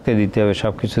তাদের থাকতে দিতে হবে,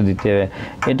 সবকিছু দিতে হবে,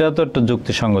 এটা তো একটা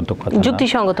যুক্তিসঙ্গত কথা।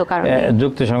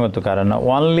 যুক্তিসঙ্গত কারণ না।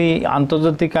 অনলি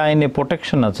আন্তর্জাতিক আইনে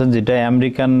প্রোটেকশন আছে, যেটা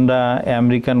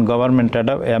আমেরিকান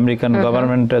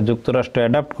গভর্নমেন্ট যুক্তরাষ্ট্র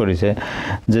অ্যাডাপ্ট করেছে,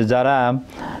 যে যারা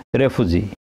রেফুজি,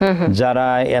 যারা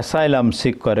অ্যাসাইলাম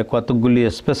সিক করে কতগুলি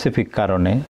স্পেসিফিক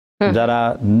কারণে, যারা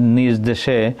নিজ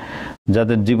দেশে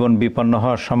যাদের জীবন বিপন্ন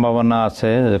হওয়ার সম্ভাবনা আছে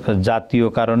জাতীয়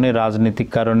কারণে, রাজনৈতিক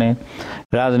কারণে,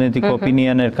 রাজনৈতিক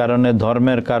ওপিনিয়নের কারণে,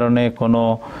 ধর্মের কারণে, কোনো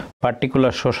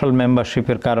পার্টিকুলার সোশ্যাল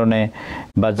মেম্বারশিপের কারণে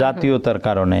বা জাতীয়তার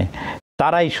কারণে,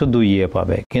 তারাই শুধু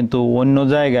পাবে। কিন্তু অন্য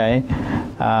জায়গায়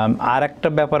আর একটা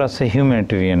ব্যাপার আছে,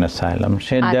 হিউম্যানিটেরিয়ান অ্যাসাইলাম,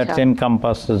 সে দ্যাটস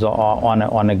এনকাম্পাসেস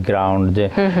অনেক গ্রাউন্ড, যে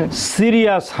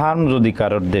সিরিয়াস হার্ম যদি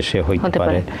কারোর দেশে হইতে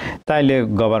পারে তাইলে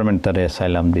গভর্নমেন্ট তার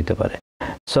অ্যাসাইলাম দিতে পারে।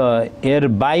 সো এর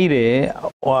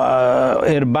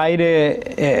বাইরে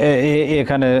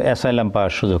এখানে অ্যাসাইলাম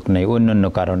পাওয়ার সুযোগ নেই অন্যান্য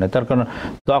কারণে। তার কারণ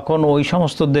তখন ওই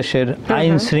সমস্ত দেশের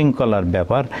আইন শৃঙ্খলার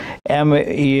ব্যাপার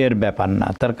এর ব্যাপার না।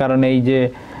 তার কারণ এই যে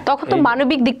তখন তো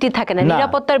মানবিক দিকটি থাকে না,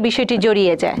 নিরাপত্তার বিষয়টি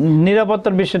জড়িয়ে যায়।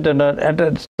 নিরাপত্তার বিষয়টা না,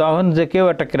 তখন যে কেউ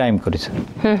একটা ক্রাইম করেছে,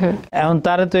 এখন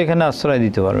তারে তো এখানে আশ্রয়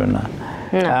দিতে পারবে না।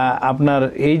 আপনার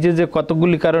এই যে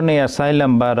কতগুলি কারণে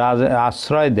অ্যাসাইলাম বা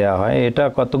আশ্রয় দেওয়া হয়, এটা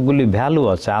কতগুলি ভ্যালু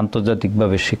আছে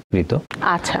আন্তর্জাতিকভাবে স্বীকৃত।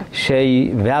 আচ্ছা, সেই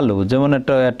ভ্যালু, যেমন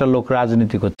একটা লোক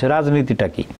রাজনীতি করছে, রাজনীতিটা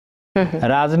কি?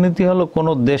 রাজনীতি হলো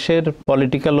কোনো দেশের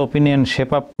পলিটিক্যাল ওপিনিয়ন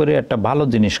শেপ আপ করে একটা ভালো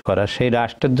জিনিস করা, সেই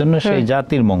রাষ্ট্রের জন্য, সেই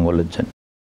জাতির মঙ্গলের জন্য।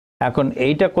 এখন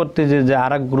এইটা করতে যে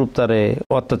আর এক গ্রুপ তারে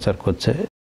অত্যাচার করছে,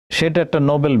 সেটা একটা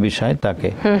নোবেল বিষয়। তাকে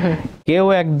কেউ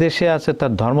এক দেশে আছে,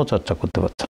 তার ধর্ম চর্চা করতে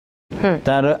পারছে,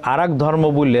 তার আর এক ধর্ম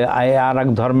বললে আর এক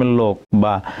ধর্মের লোক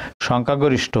বা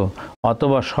সংখ্যাগরিষ্ঠ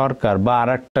অথবা সরকার বা আর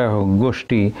একটা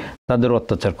গোষ্ঠী তাদের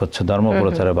অত্যাচার করছে, ধর্ম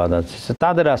প্রচারে বাধা দিচ্ছে,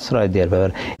 তাদের আশ্রয় দেওয়ার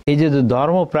ব্যাপার। এই যে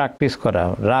ধর্ম প্র্যাকটিস করা,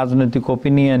 রাজনৈতিক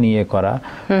ওপিনিয়ন করা,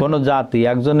 কোন জাতি,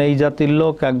 একজন এই জাতির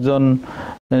লোক, একজন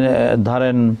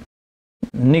ধরেন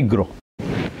নিগ্রো,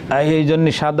 এই জন্য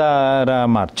সাদারা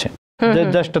মারছে,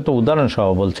 জাস্ট তো উদাহরণ সহ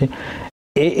বলছি।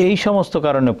 এই সমস্ত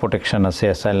কারণে প্রোটেকশন আছে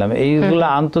অ্যাসাইলাম। এইগুলো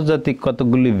আন্তর্জাতিক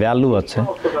কতগুলি ভ্যালু আছে,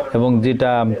 এবং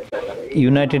যেটা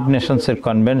ইউনাইটেড নেশনসের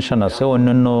কনভেনশন আছে,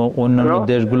 অন্যান্য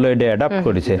দেশগুলো এটা অ্যাডাপ্ট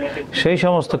করেছে, সেই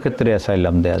সমস্ত ক্ষেত্রে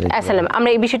অ্যাসাইলাম দেওয়া যায়। অ্যাসাইলাম, আমরা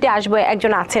এই বিষয়টি আসবো।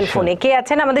 একজন আছেন ফোনে, কে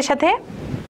আছেন আমাদের সাথে?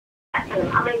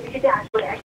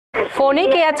 ফোনে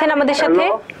কে আছেন আমাদের সাথে?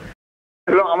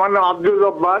 হ্যালো, আমার নাম আব্দুল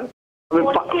জব্বার,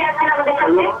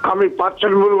 আমি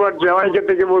পাঁচশন বুলবার জামাইকা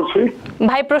থেকে বলছি।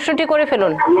 ভাই প্রশ্নটি করে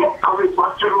ফেলুন। আমি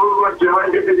পাঁচশন বুলবার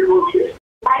জামাইকা থেকে বলছি।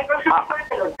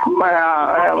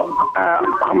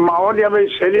 মামনি, আমি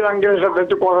সেলিম আঙ্কেলের সাথে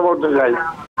একটু কথা বলতে চাই।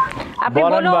 আপনি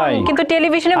বলেন বলুন, ভাই। কিন্তু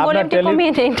টেলিভিশনে আপনার ভলিউমটি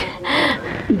কমিয়ে দিন।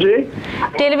 জি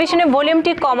টেলিভিশনে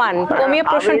ভলিউমটি কমান, কমিয়ে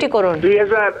প্রশ্নটি করুন।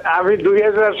 আমি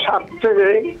 2007 থেকে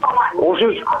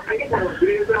অসুস্থ।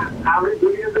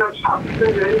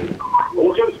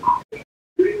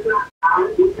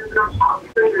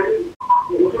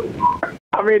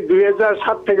 আমি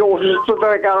 2007 থেকে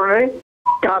অসুস্থতার কারণে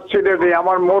কাজ ছেড়ে দিই।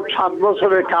 আমার মোট 7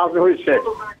 বছরের কাজ হয়েছে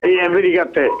এই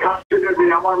আমেরিকাতে।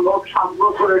 আমার মোট 7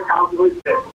 বছরের কাজ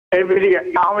হয়েছে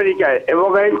আমেরিকায়, এবং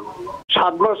এই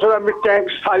 7 বছর আমি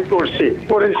ট্যাক্স ফাইল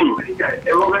করেছি।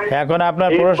 এখন আপনার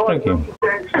প্রশ্ন কি?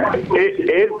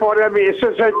 এরপরে আমি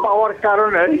এসএসআই পাওয়ার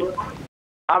কারণে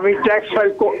আমি ট্যাক্স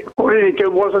ফাইল করিনি। কেউ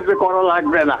বলছে যে করা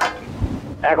লাগবে না।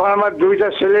 এখন আমার 2টা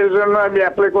ছেলের জন্য আমি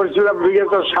অ্যাপ্লাই করেছিলাম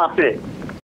 2007-এ।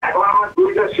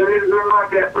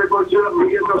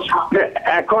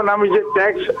 এখন আমি যে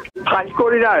ট্যাক্স ফাইল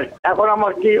করি না, এখন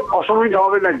আমার কি অসুবিধা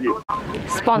হবে নাকি?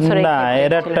 না,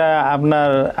 এর একটা আপনার,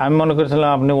 আমি মনে করছিলাম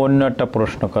আপনি অন্য একটা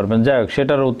প্রশ্ন করবেন। যাই হোক,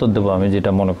 সেটার উত্তর দেবো আমি,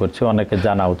 যেটা মনে করছি অনেকে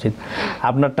জানা উচিত।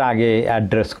 আপনারটা আগে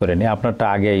অ্যাড্রেস করে নি, আপনারটা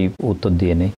আগেই উত্তর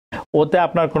দিয়ে নিই, ওতে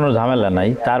আপনার কোনো ঝামেলা নাই।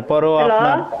 তারপরেও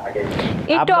আপনার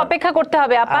একটু অপেক্ষা করতে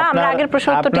হবে আপা, আমরা আগের প্রশ্ন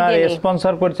উত্তরটি দিয়ে নিই।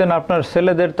 স্পন্সর করছেন আপনার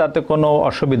ছেলেদের, তাতে কোনো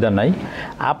অসুবিধা নাই।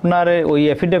 আপনার ওই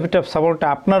এফিডেভিট অফ সাপোর্টটা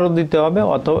আপনারও দিতে হবে,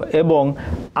 এবং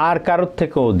আর কারোর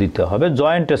থেকেও দিতে হবে।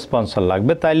 জয়েন্ট স্পন্সর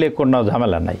লাগবে, তাইলে কোনো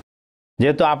ঝামেলা নাই,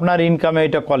 যেহেতু আপনার ইনকামে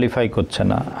এটা কোয়ালিফাই করছে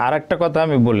না। আর একটা কথা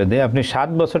আমি বলে দিই, আপনি 7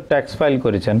 বছর ট্যাক্স ফাইল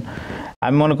করেছেন,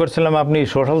 আমি মনে করছিলাম আপনি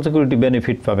সোশ্যাল সিকিউরিটি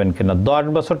বেনিফিট পাবেন কিনা। 10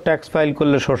 বছর ট্যাক্স ফাইল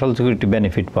করলে সোশ্যাল সিকিউরিটি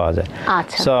বেনিফিট পাওয়া যায়।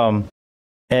 সো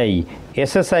এই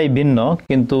এসএসআই ভিন্ন,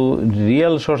 কিন্তু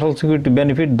রিয়েল সোশ্যাল সিকিউরিটি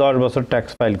বেনিফিট 10 বছর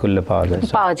ট্যাক্স ফাইল করলে পাওয়া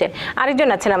যায়। আরেকজন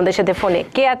আছেন আমাদের সাথে ফোনে,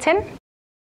 কে আছেন?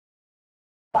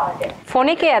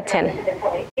 ফোনে কে আছেন?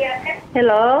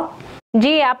 হ্যালো,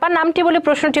 জি আপনার নামটি বলে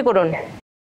প্রশ্নটি করুন।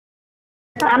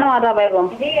 আনোয়ারা বেগম।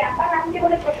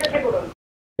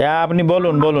 আপনি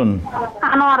বলুন।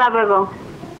 আনোয়ারা বেগম।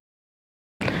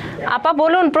 আপা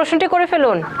বলুন, প্রশ্নটি করে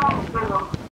ফেলুন।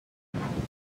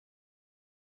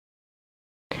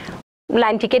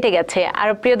 লাইনটি কেটে গেছে। আর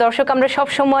প্রিয় দর্শক, আমরা সব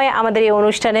সময় আমাদের এই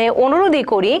অনুষ্ঠানে অনুরোধই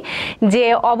করি যে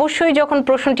অবশ্যই যখন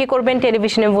প্রশ্নটি করবেন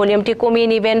টেলিভিশনের ভলিউমটি কমিয়ে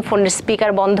নেবেন, ফোনের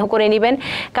স্পিকার বন্ধ করে নেবেন।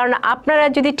 কারণ আপনারা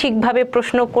যদি ঠিকভাবে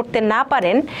প্রশ্ন করতে না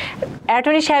পারেন,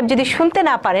 অ্যাটর্নি সাহেব যদি শুনতে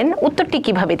না পারেন, উত্তরটি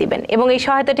কিভাবে দিবেন? এবং এই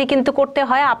সহায়তাটি কিন্তু করতে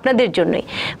হয় আপনাদের জন্যই।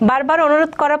 বারবার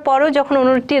অনুরোধ করার পরও যখন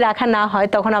অনুরোধটি রাখা না হয়,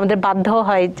 তখন আমাদের বাধ্য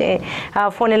হয় যে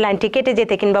ফোনের লাইনটি কেটে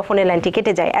যেতে, কিংবা ফোনের লাইনটি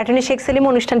কেটে যায়। অ্যাটর্নি শেখ সেলিম,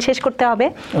 অনুষ্ঠান শেষ করতে হবে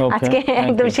আজকে,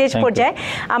 একদম শেষ পর্যায়ে।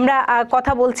 আমরা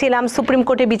কথা বলছিলাম সুপ্রিম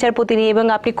কোর্টের বিচারপতি নিয়ে, এবং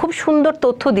আপনি খুব সুন্দর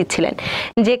তথ্য দিচ্ছিলেন,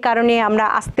 যে কারণে আমরা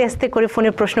আস্তে আস্তে করে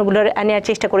ফোনের প্রশ্নগুলো নেওয়ার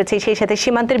চেষ্টা করেছি। সেই সাথে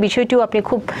সীমান্তের বিষয়টিও আপনি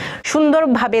খুব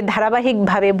সুন্দরভাবে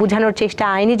ধারাবাহিকভাবে বোঝানোর চেষ্টা।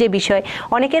 আইনি যে বিষয়,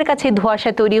 অনেকের কাছে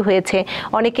ধোঁয়াশা তৈরি হয়েছে।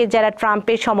 অনেকে যারা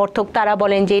ট্রাম্পের সমর্থক, তারা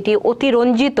বলেন যে এটি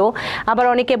অতিরঞ্জিত, আবার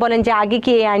অনেকে বলেন যে আগে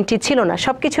কি এই আইনটি ছিল না।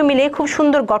 সবকিছু মিলিয়ে খুব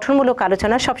সুন্দর গঠনমূলক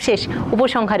আলোচনা। সবশেষ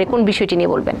উপসংহারে কোন বিষয়টি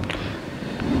নিয়ে বলবেন?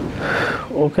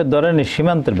 ওকে ধরেন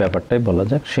সীমান্তের ব্যাপারটাই বলা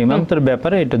যাক। সীমান্তের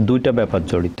ব্যাপারে এটা 2টা ব্যাপার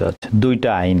জড়িত আছে, 2টা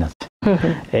আইন আছে।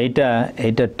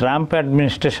 এইটা ট্রাম্প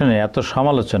অ্যাডমিনিস্ট্রেশনের এত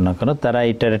সমালোচনা কেন, তারা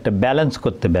এটার একটা ব্যালেন্স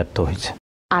করতে ব্যর্থ হয়েছে।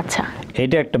 আচ্ছা,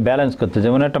 এটা একটা ব্যালেন্স করতে,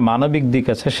 যেমন একটা মানবিক দিক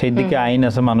আছে, সেই দিকে আইন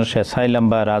আছে, মানুষ অ্যাসাইলাম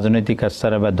বা রাজনৈতিক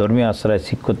আশ্রয় বা ধর্মীয় আশ্রয়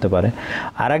সিক করতে পারে।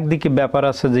 আর একদিকে ব্যাপার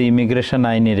আছে যে ইমিগ্রেশন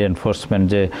আইনের এনফোর্সমেন্ট,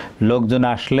 যে লোকজন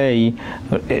আসলেই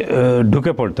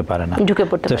ঢুকে পড়তে পারে না।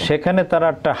 তো সেখানে তারা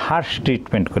একটা হার্শ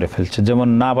ট্রিটমেন্ট করে ফেলছে, যেমন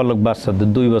নাবালক বাচ্চাদের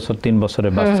 2 বছর 3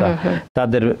 বছরের বাচ্চা,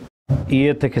 তাদের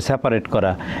থেকে সেপারেট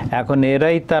করা। এখন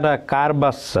এরাই তারা কার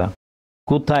বাচ্চা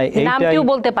কোথায়, নামটিও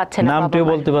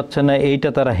বলতে পারছে না, এইটা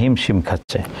তারা হিমশিম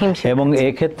খাচ্ছে। এবং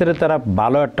এক্ষেত্রে তারা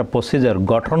ভালো একটা প্রসিজার,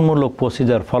 গঠনমূলক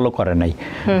প্রসিজার ফলো করে নাই।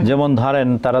 যেমন ধরেন,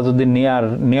 তারা যদি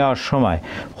নেওয়ার সময়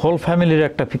হোল ফ্যামিলির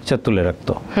একটা পিকচার তুলে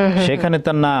রাখতো, সেখানে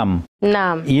তার নাম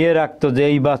রাখতো, যে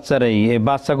এই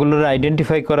বাচ্চাগুলোর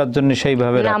আইডেন্টিফাই করার জন্য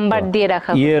সেইভাবে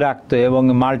রাখতো, এবং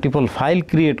মাল্টিপল ফাইল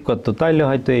ক্রিয়েট করতো, তাইলে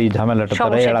হয়তো এই ঝামেলাটা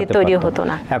তারা এড়াতে পারতো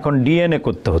না। এখন ডিএনএ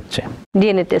করতে হচ্ছে,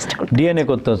 ডিএনএ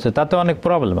করতে হচ্ছে, তাতে অনেক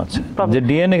প্রবলেম আছে। যে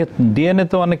ডিএনএ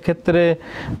তো অনেক ক্ষেত্রে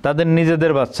তাদের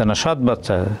নিজেদের বাচ্চা না, সৎ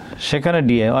বাচ্চা, সেখানে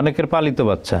অনেকের পালিত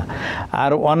বাচ্চা,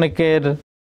 আর অনেকের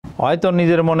হয়তো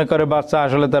নিজের মনে করে বাচ্চা,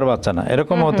 আসলে তার বাচ্চা না,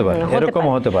 এরকম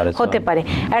হতে পারে।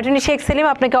 অ্যাটর্নি শেখ সেলিম,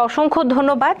 আপনাকে অসংখ্য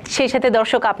ধন্যবাদ। সেই সাথে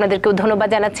দর্শক, আপনাদেরকেও ধন্যবাদ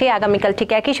জানাচ্ছি। আগামীকাল ঠিক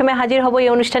একই সময় হাজির হব এই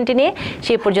অনুষ্ঠানটি নিয়ে।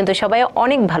 সেই পর্যন্ত সবাই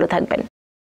অনেক ভালো থাকবেন।